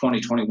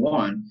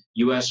 2021,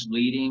 U.S.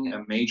 leading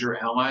a major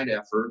allied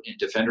effort in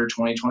Defender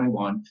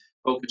 2021,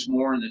 focused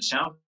more in the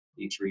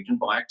Southeast region,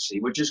 Black Sea,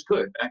 which is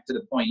good. Back to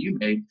the point you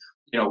made,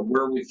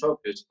 where we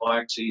focus,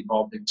 Black Sea,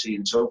 Baltic Sea,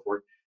 and so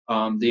forth.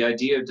 The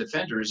idea of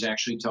Defender is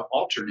actually to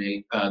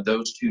alternate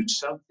those two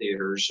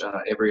sub-theaters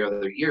every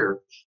other year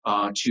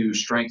to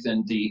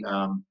strengthen the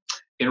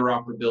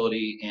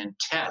interoperability and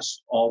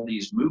test all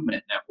these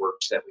movement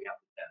networks that we have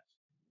to test.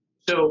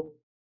 So,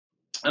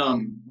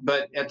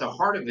 but at the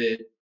heart of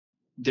it,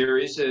 there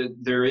is the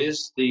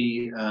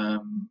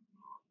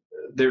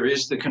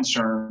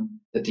concern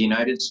that the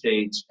United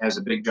States has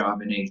a big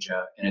job in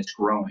Asia and it's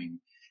growing.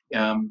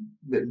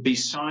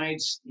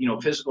 Besides,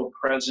 physical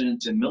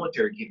presence and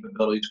military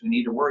capabilities, we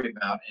need to worry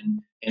about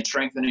and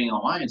strengthening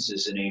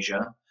alliances in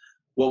Asia.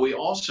 What we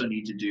also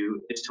need to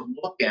do is to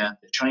look at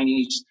the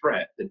Chinese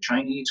threat, the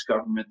Chinese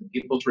government, the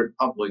People's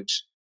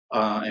Republics,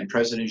 and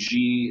President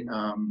Xi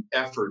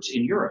efforts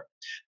in Europe.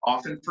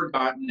 Often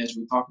forgotten as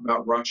we talk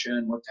about Russia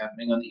and what's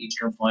happening on the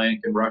eastern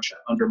flank and Russia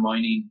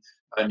undermining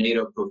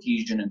NATO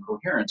cohesion and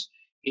coherence,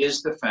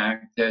 is the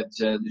fact that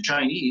the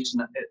Chinese,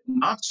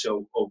 not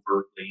so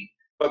overtly,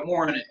 but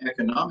more in an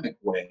economic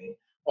way,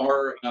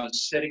 are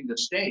setting the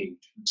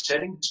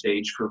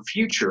stage for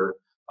future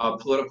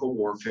political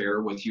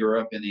warfare with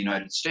Europe and the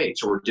United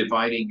States, or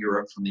dividing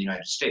Europe from the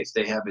United States.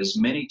 They have as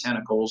many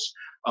tentacles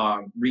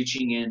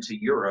reaching into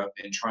Europe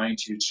and trying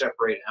to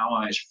separate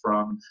allies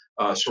from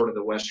sort of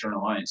the Western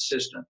alliance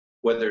system,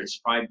 whether it's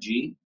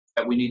 5G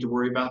that we need to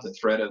worry about, the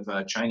threat of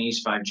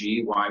Chinese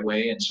 5G,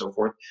 Huawei, and so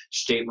forth,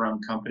 state-run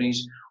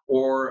companies,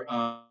 or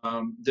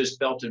this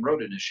Belt and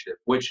Road Initiative,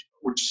 which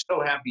we're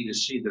so happy to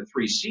see the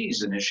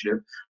 3Cs initiative,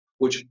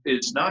 which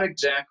is not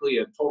exactly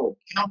a total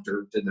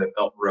counter to the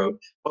Belt and Road,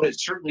 but it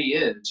certainly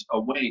is a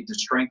way to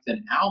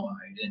strengthen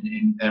allied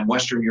and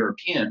Western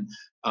European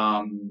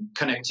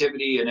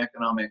connectivity and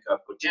economic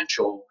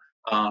potential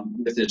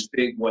with this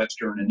big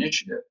Western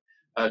initiative.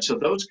 So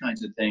those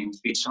kinds of things,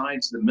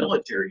 besides the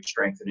military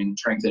strengthening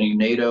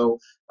NATO,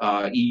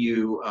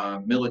 EU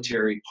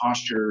military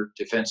posture,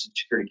 defense and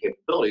security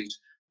capabilities,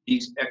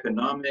 these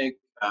economic,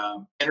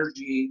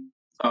 energy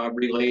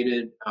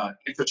related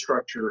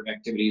infrastructure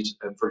activities,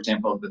 for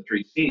example, the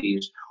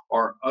 3Cs,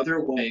 are other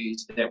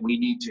ways that we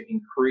need to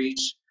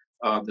increase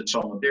the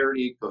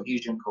solidarity,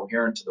 cohesion,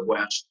 coherence of the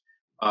West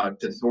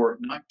to thwart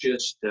not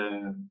just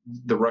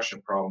the Russia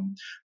problem,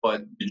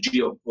 but the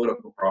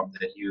geopolitical problem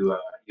that you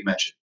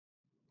mentioned.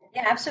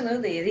 Yeah,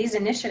 absolutely. These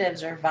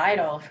initiatives are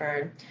vital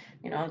for,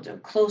 the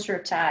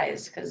closer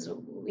ties, because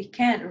we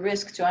can't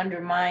risk to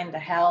undermine the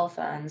health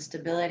and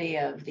stability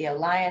of the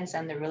alliance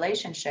and the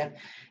relationship,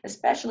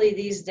 especially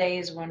these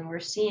days when we're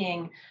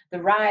seeing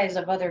the rise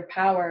of other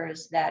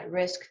powers that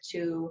risk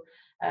to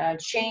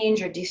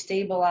change or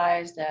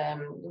destabilize the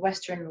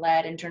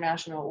Western-led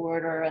international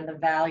order and the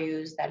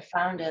values that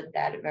founded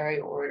that very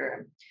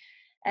order.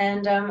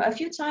 And a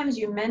few times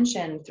you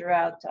mentioned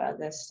throughout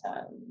this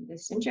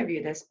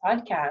interview, this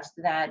podcast,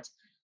 that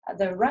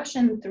the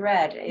Russian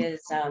threat is,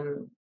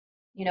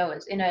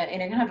 is in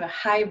a kind of a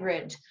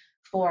hybrid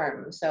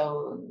form.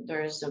 So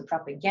there's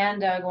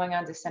propaganda going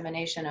on,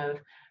 dissemination of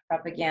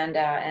propaganda,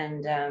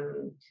 and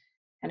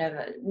kind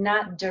of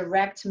not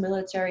direct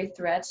military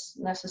threats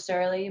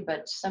necessarily,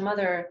 but some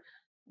other,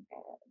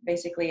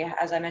 basically,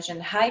 as I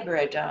mentioned,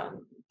 hybrid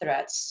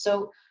threats.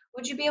 So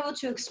would you be able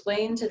to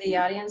explain to the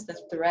audience the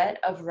threat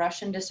of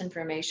Russian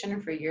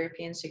disinformation for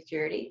European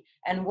security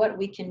and what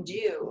we can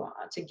do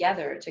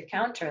together to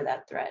counter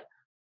that threat?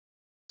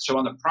 So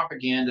on the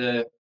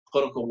propaganda,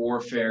 political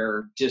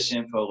warfare,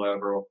 disinfo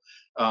level,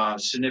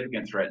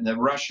 significant threat. And the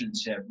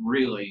Russians have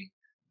really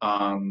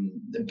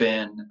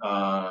been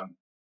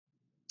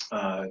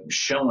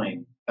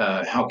showing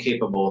how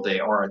capable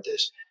they are at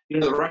this. You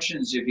know, the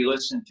Russians, if you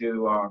listen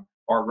to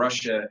our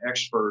Russia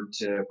expert,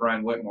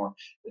 Brian Whitmore,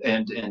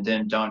 and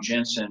then Don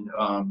Jensen,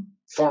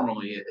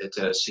 formerly at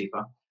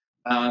CIPA,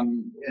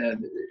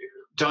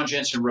 Don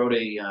Jensen wrote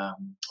a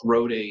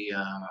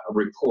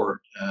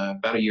report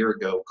about a year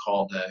ago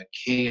called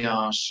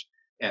 "Chaos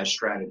as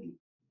Strategy,"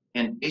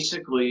 and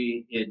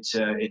basically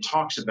it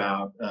talks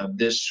about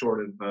this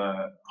sort of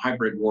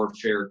hybrid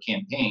warfare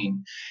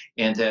campaign,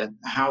 and that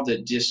how the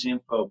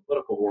disinfo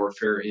political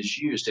warfare is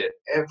used at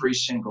every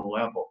single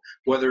level,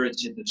 whether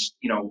it's at this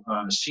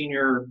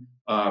senior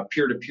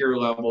peer-to-peer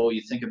level.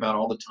 You think about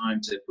all the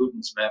times that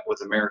Putin's met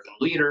with American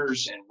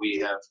leaders, and we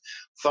have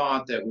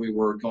thought that we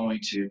were going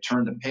to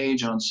turn the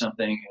page on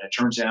something, and it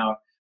turns out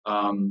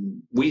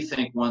we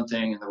think one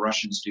thing and the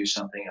Russians do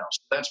something else.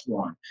 That's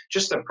one.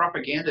 Just the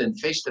propaganda and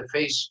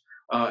face-to-face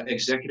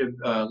executive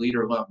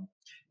leader level.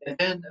 And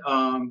then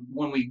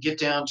when we get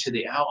down to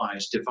the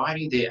allies,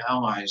 dividing the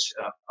allies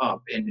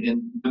up, and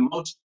the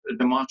most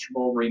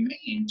demonstrable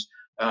remains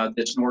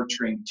this Nord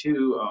Stream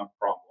 2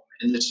 problem,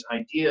 and this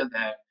idea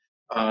that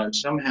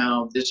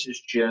somehow this is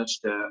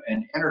just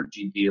an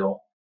energy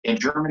deal, and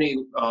Germany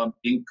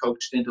being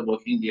coaxed into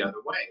looking the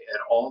other way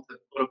at all the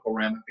political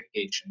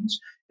ramifications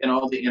and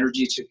all the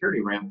energy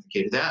security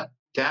ramifications.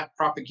 That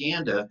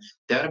propaganda,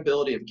 that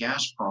ability of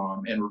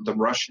Gazprom and the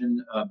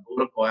Russian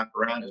political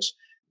apparatus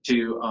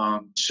to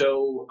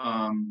sow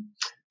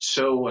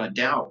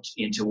doubt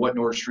into what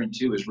Nord Stream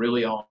 2 is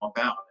really all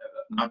about,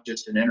 not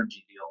just an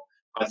energy deal,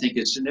 I think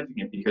is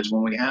significant, because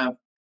when we have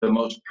the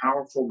most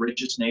powerful,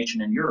 richest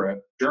nation in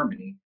Europe,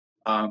 Germany,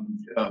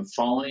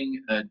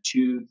 falling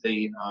to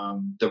the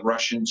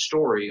Russian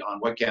story on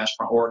what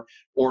Gazprom,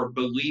 or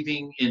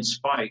believing in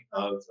spite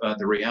of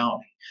the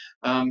reality.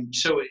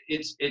 So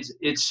it's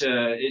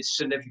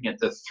significant.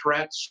 The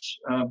threats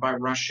by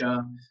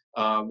Russia,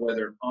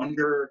 whether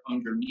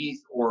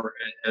underneath or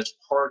as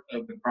part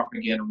of the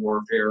propaganda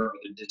warfare or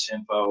the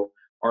disinfo,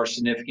 are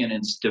significant,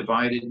 and it's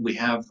divided. We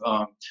have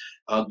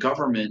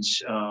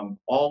governments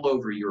all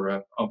over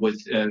Europe with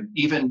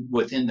even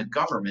within the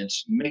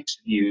governments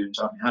mixed views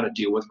on how to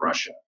deal with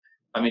Russia.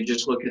 I mean,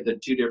 just look at the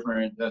two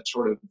different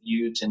sort of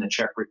views in the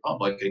Czech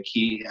Republic, a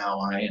key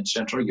ally in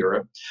Central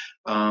Europe,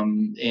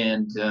 and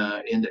in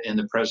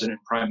the president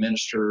prime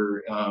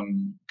minister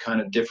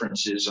kind of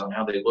differences on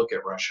how they look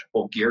at Russia.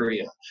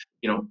 Bulgaria,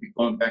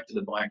 going back to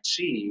the Black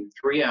Sea,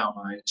 three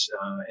allies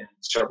and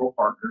several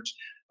partners.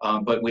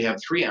 But we have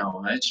three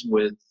allies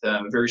with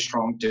very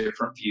strong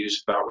different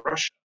views about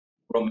Russia.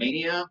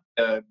 Romania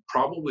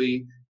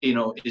probably,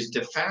 is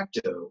de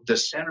facto the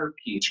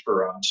centerpiece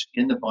for us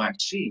in the Black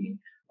Sea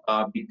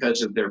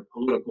because of their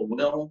political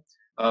will,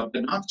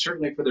 but not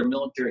certainly for their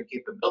military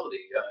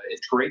capability.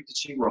 It's great to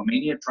see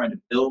Romania trying to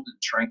build and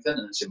strengthen,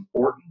 and it's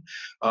important.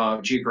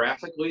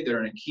 Geographically,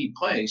 they're in a key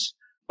place,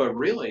 but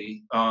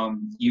really,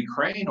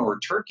 Ukraine or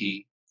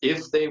Turkey,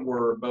 if they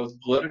were both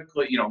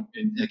politically,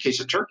 in the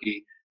case of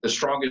Turkey, the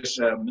strongest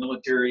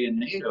military in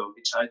NATO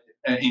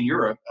in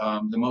Europe,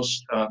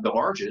 the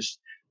largest,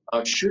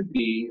 should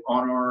be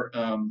on our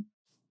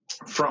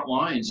front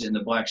lines in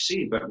the Black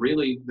Sea. But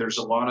really, there's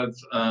a lot of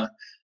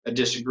a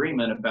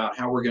disagreement about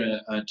how we're going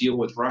to deal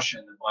with Russia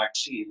in the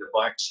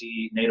Black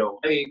Sea, NATO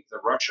Lake, the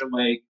Russia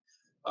Lake,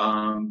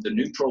 the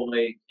neutral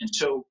lake. And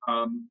so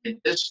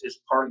this is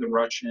part of the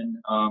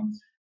Russian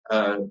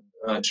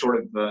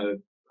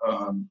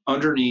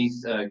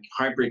underneath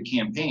hybrid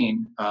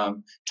campaign,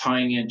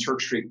 tying in Turk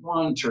Stream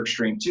 1, Turk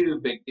Stream 2,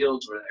 big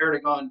deals with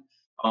Erdogan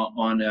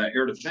on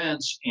air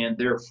defense, and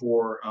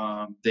therefore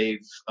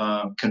they've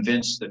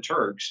convinced the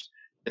Turks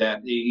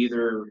that they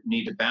either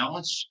need to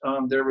balance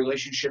their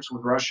relationships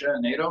with Russia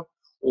and NATO,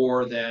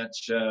 or that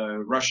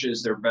Russia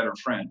is their better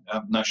friend.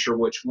 I'm not sure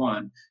which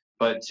one,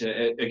 but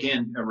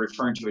again,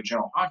 referring to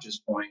General Hodges'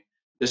 point,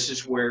 this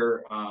is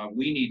where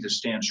we need to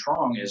stand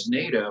strong as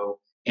NATO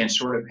and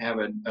sort of have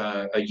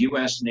a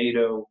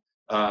U.S.-NATO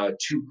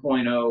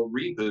 2.0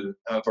 reboot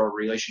of our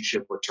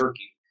relationship with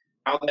Turkey.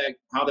 How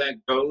that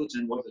goes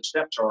and what the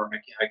steps are,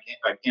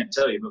 I can't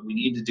tell you, but we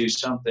need to do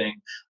something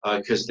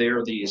because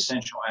they're the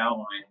essential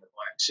ally in the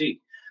Black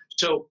Sea.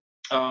 So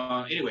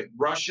anyway,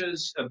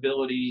 Russia's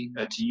ability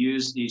to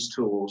use these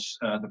tools,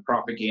 the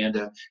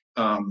propaganda,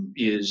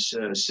 is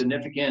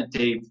significant.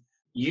 They've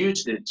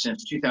used it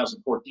since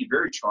 2014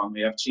 very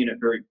strongly. I've seen it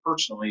very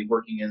personally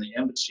working in the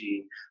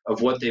embassy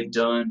of what they've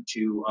done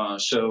to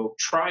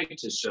try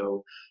to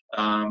sow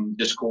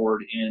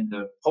discord in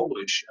the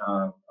Polish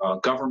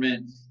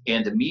government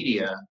and the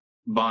media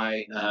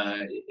by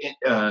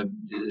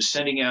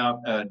sending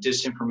out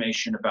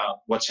disinformation about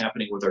what's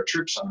happening with our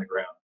troops on the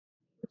ground.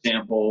 For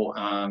example,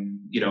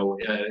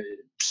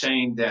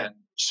 saying that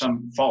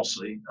some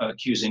falsely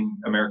accusing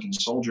American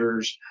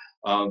soldiers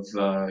of,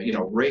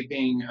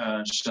 raping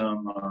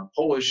some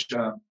Polish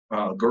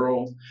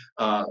girl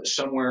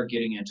somewhere,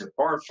 getting into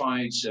bar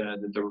fights,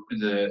 that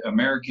the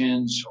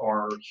Americans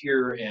are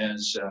here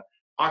as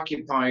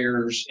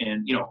occupiers,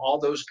 and, all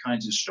those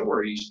kinds of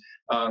stories.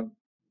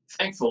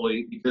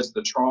 Thankfully, because of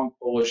the strong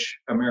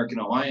Polish-American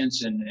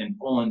alliance and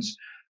Poland's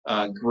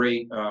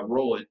great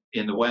role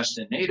in the West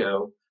and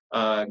NATO,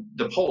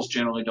 the Poles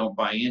generally don't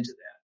buy into that.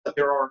 But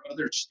there are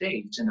other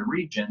states in the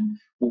region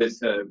with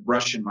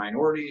Russian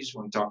minorities,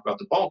 when we talk about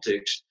the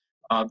Baltics,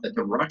 that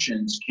the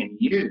Russians can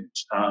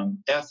use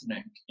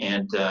ethnic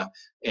and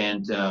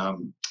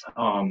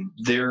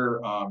their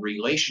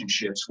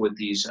relationships with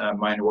these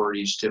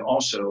minorities to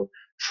also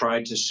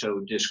try to sow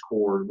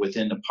discord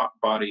within the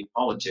body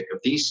politic of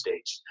these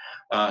states.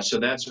 So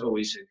that's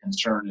always a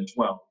concern as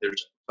well.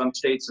 There's some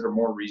states that are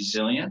more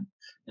resilient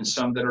and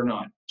some that are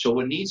not. So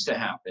what needs to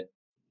happen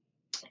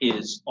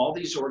is all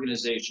these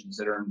organizations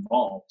that are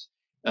involved,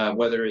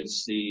 whether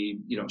it's the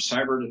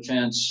Cyber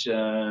Defense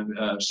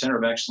Center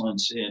of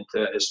Excellence in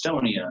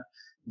Estonia,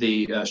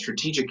 the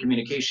Strategic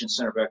Communications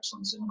Center of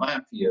Excellence in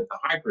Latvia, the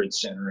Hybrid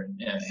Center in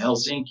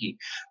Helsinki,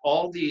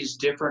 all these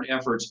different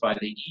efforts by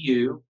the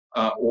EU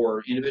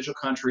or individual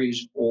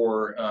countries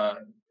or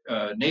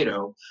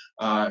NATO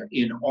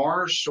in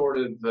our sort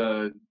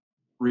of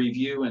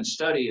review and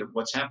study of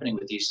what's happening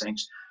with these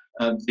things.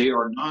 They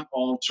are not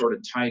all sort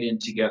of tied in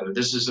together.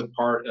 This is a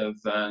part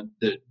of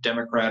the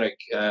democratic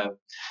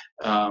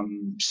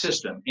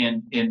system.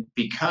 And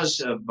because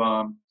of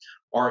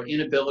our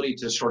inability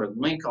to sort of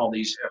link all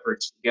these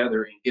efforts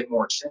together and get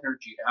more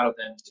synergy out of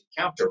them to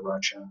counter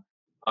Russia,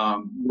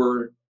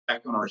 we're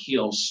back on our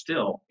heels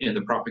still in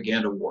the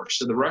propaganda war.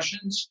 So the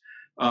Russians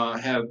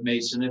have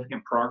made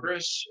significant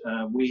progress.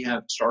 We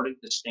have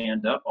started to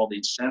stand up, all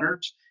these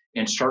centers,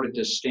 and started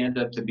to stand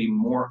up to be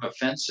more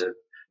offensive.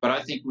 But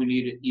I think we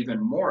need an even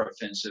more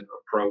offensive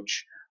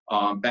approach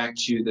back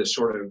to the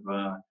sort of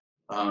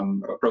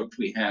approach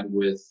we had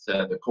with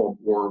the Cold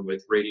War,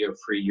 with Radio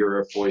Free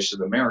Europe, Voice of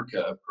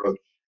America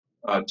approach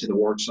to the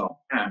Warsaw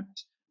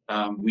Pact.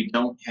 We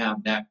don't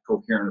have that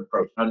coherent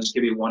approach. I'll just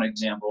give you one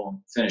example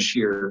and finish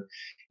here,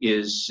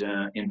 is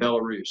in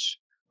Belarus.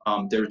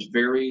 There's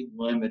very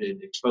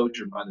limited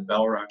exposure by the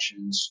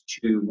Belarusians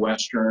to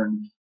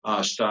Western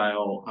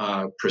style,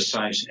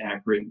 precise,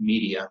 accurate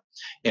media.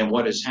 And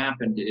what has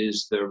happened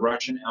is the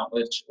Russian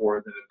outlets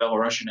or the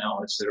Belarusian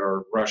outlets that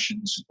are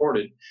Russian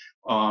supported,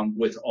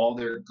 with all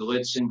their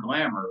glitz and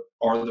glamour,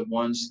 are the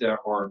ones that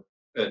are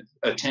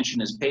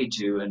attention is paid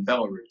to in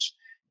Belarus.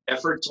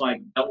 Efforts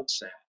like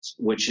Belsat,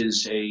 which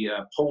is a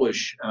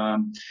Polish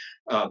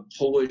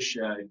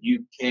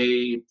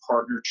UK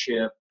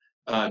partnership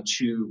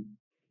to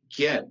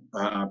get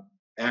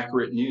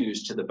accurate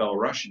news to the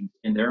Belarusians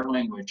in their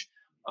language,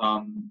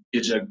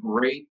 is a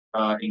great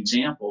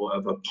example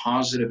of a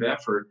positive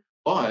effort,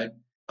 but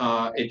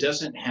it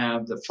doesn't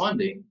have the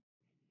funding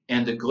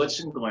and the glitz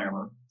and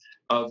glamour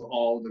of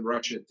all the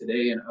Russia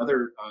Today and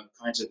other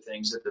kinds of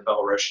things that the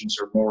Belarusians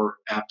are more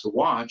apt to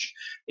watch,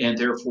 and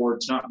therefore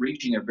it's not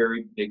reaching a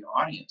very big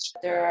audience.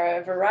 There are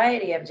a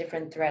variety of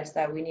different threats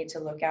that we need to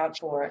look out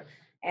for,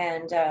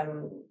 and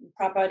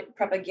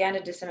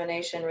propaganda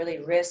dissemination really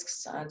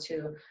risks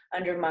to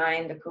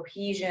undermine the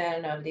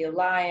cohesion of the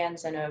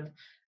alliance and of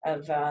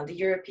the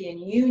European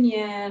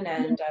Union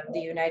and of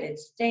the United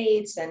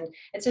States. And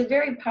it's a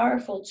very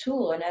powerful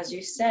tool. And as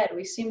you said,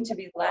 we seem to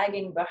be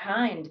lagging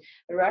behind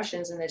the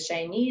Russians and the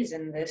Chinese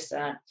in this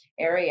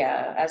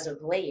area as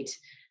of late.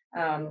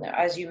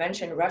 As you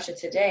mentioned, Russia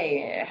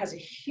Today has a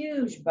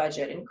huge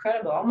budget,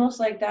 incredible, almost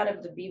like that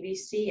of the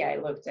BBC. I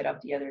looked it up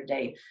the other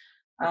day.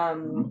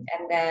 And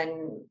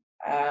then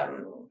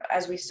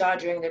as we saw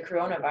during the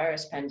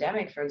coronavirus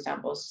pandemic, for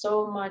example,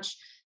 so much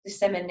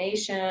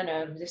dissemination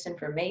of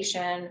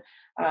disinformation,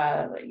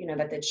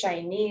 that the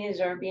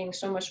Chinese are being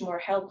so much more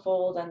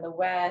helpful than the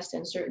West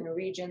in certain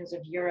regions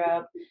of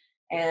Europe,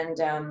 and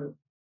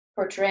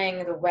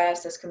portraying the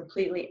West as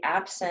completely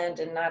absent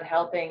and not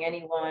helping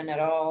anyone at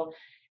all.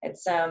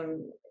 It's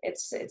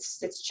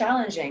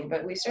challenging,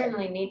 but we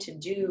certainly need to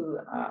do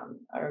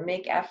or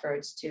make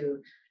efforts to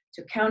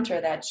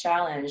counter that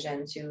challenge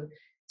and to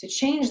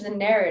change the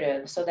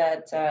narrative so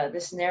that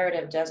this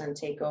narrative doesn't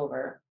take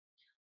over.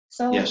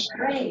 So, yes.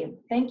 Ray,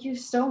 thank you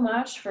so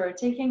much for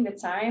taking the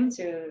time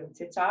to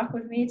talk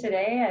with me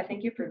today. I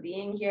thank you for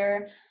being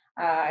here.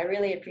 I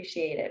really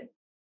appreciate it.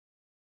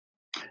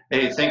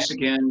 Hey, thanks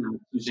again,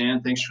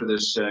 Suzanne. Thanks for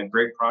this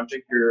great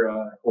project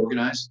you're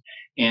organized.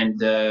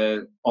 And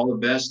all the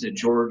best at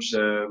George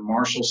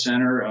Marshall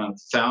Center.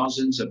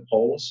 Thousands of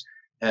Poles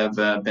have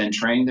been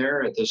trained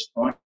there at this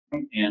point,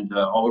 and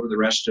all over the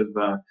rest of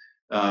the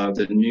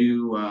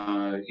new,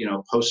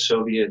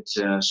 post-Soviet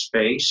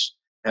space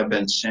have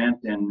been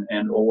sent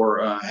or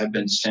have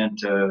been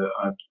sent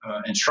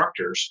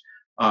instructors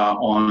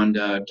on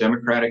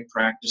democratic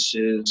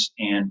practices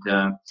and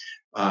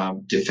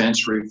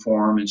defense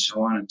reform and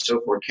so on and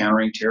so forth,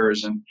 countering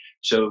terrorism.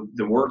 So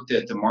the work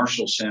that the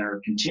Marshall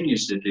Center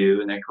continues to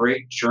do and that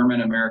great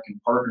German-American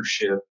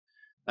partnership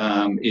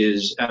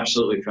is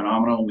absolutely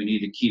phenomenal. We need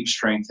to keep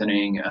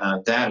strengthening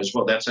that as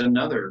well. That's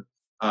another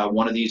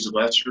one of these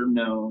lesser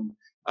known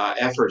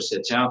efforts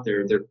that's out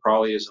there. There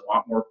probably is a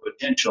lot more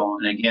potential.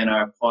 And again,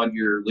 I applaud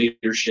your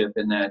leadership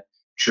in that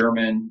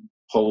German,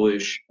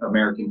 Polish,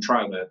 American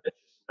tri-lab. That's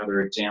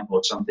another example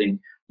of something,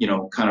 you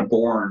know, kind of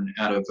born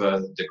out of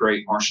the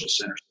great Marshall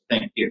Center. So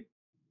thank you.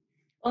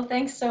 Well,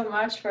 thanks so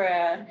much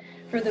for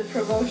the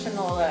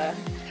promotional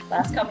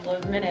last couple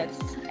of minutes.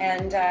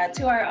 And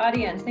to our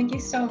audience, thank you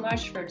so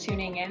much for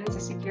tuning in to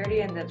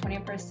Security in the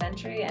 21st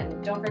Century.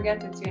 And don't forget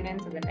to tune in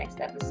to the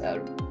next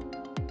episode.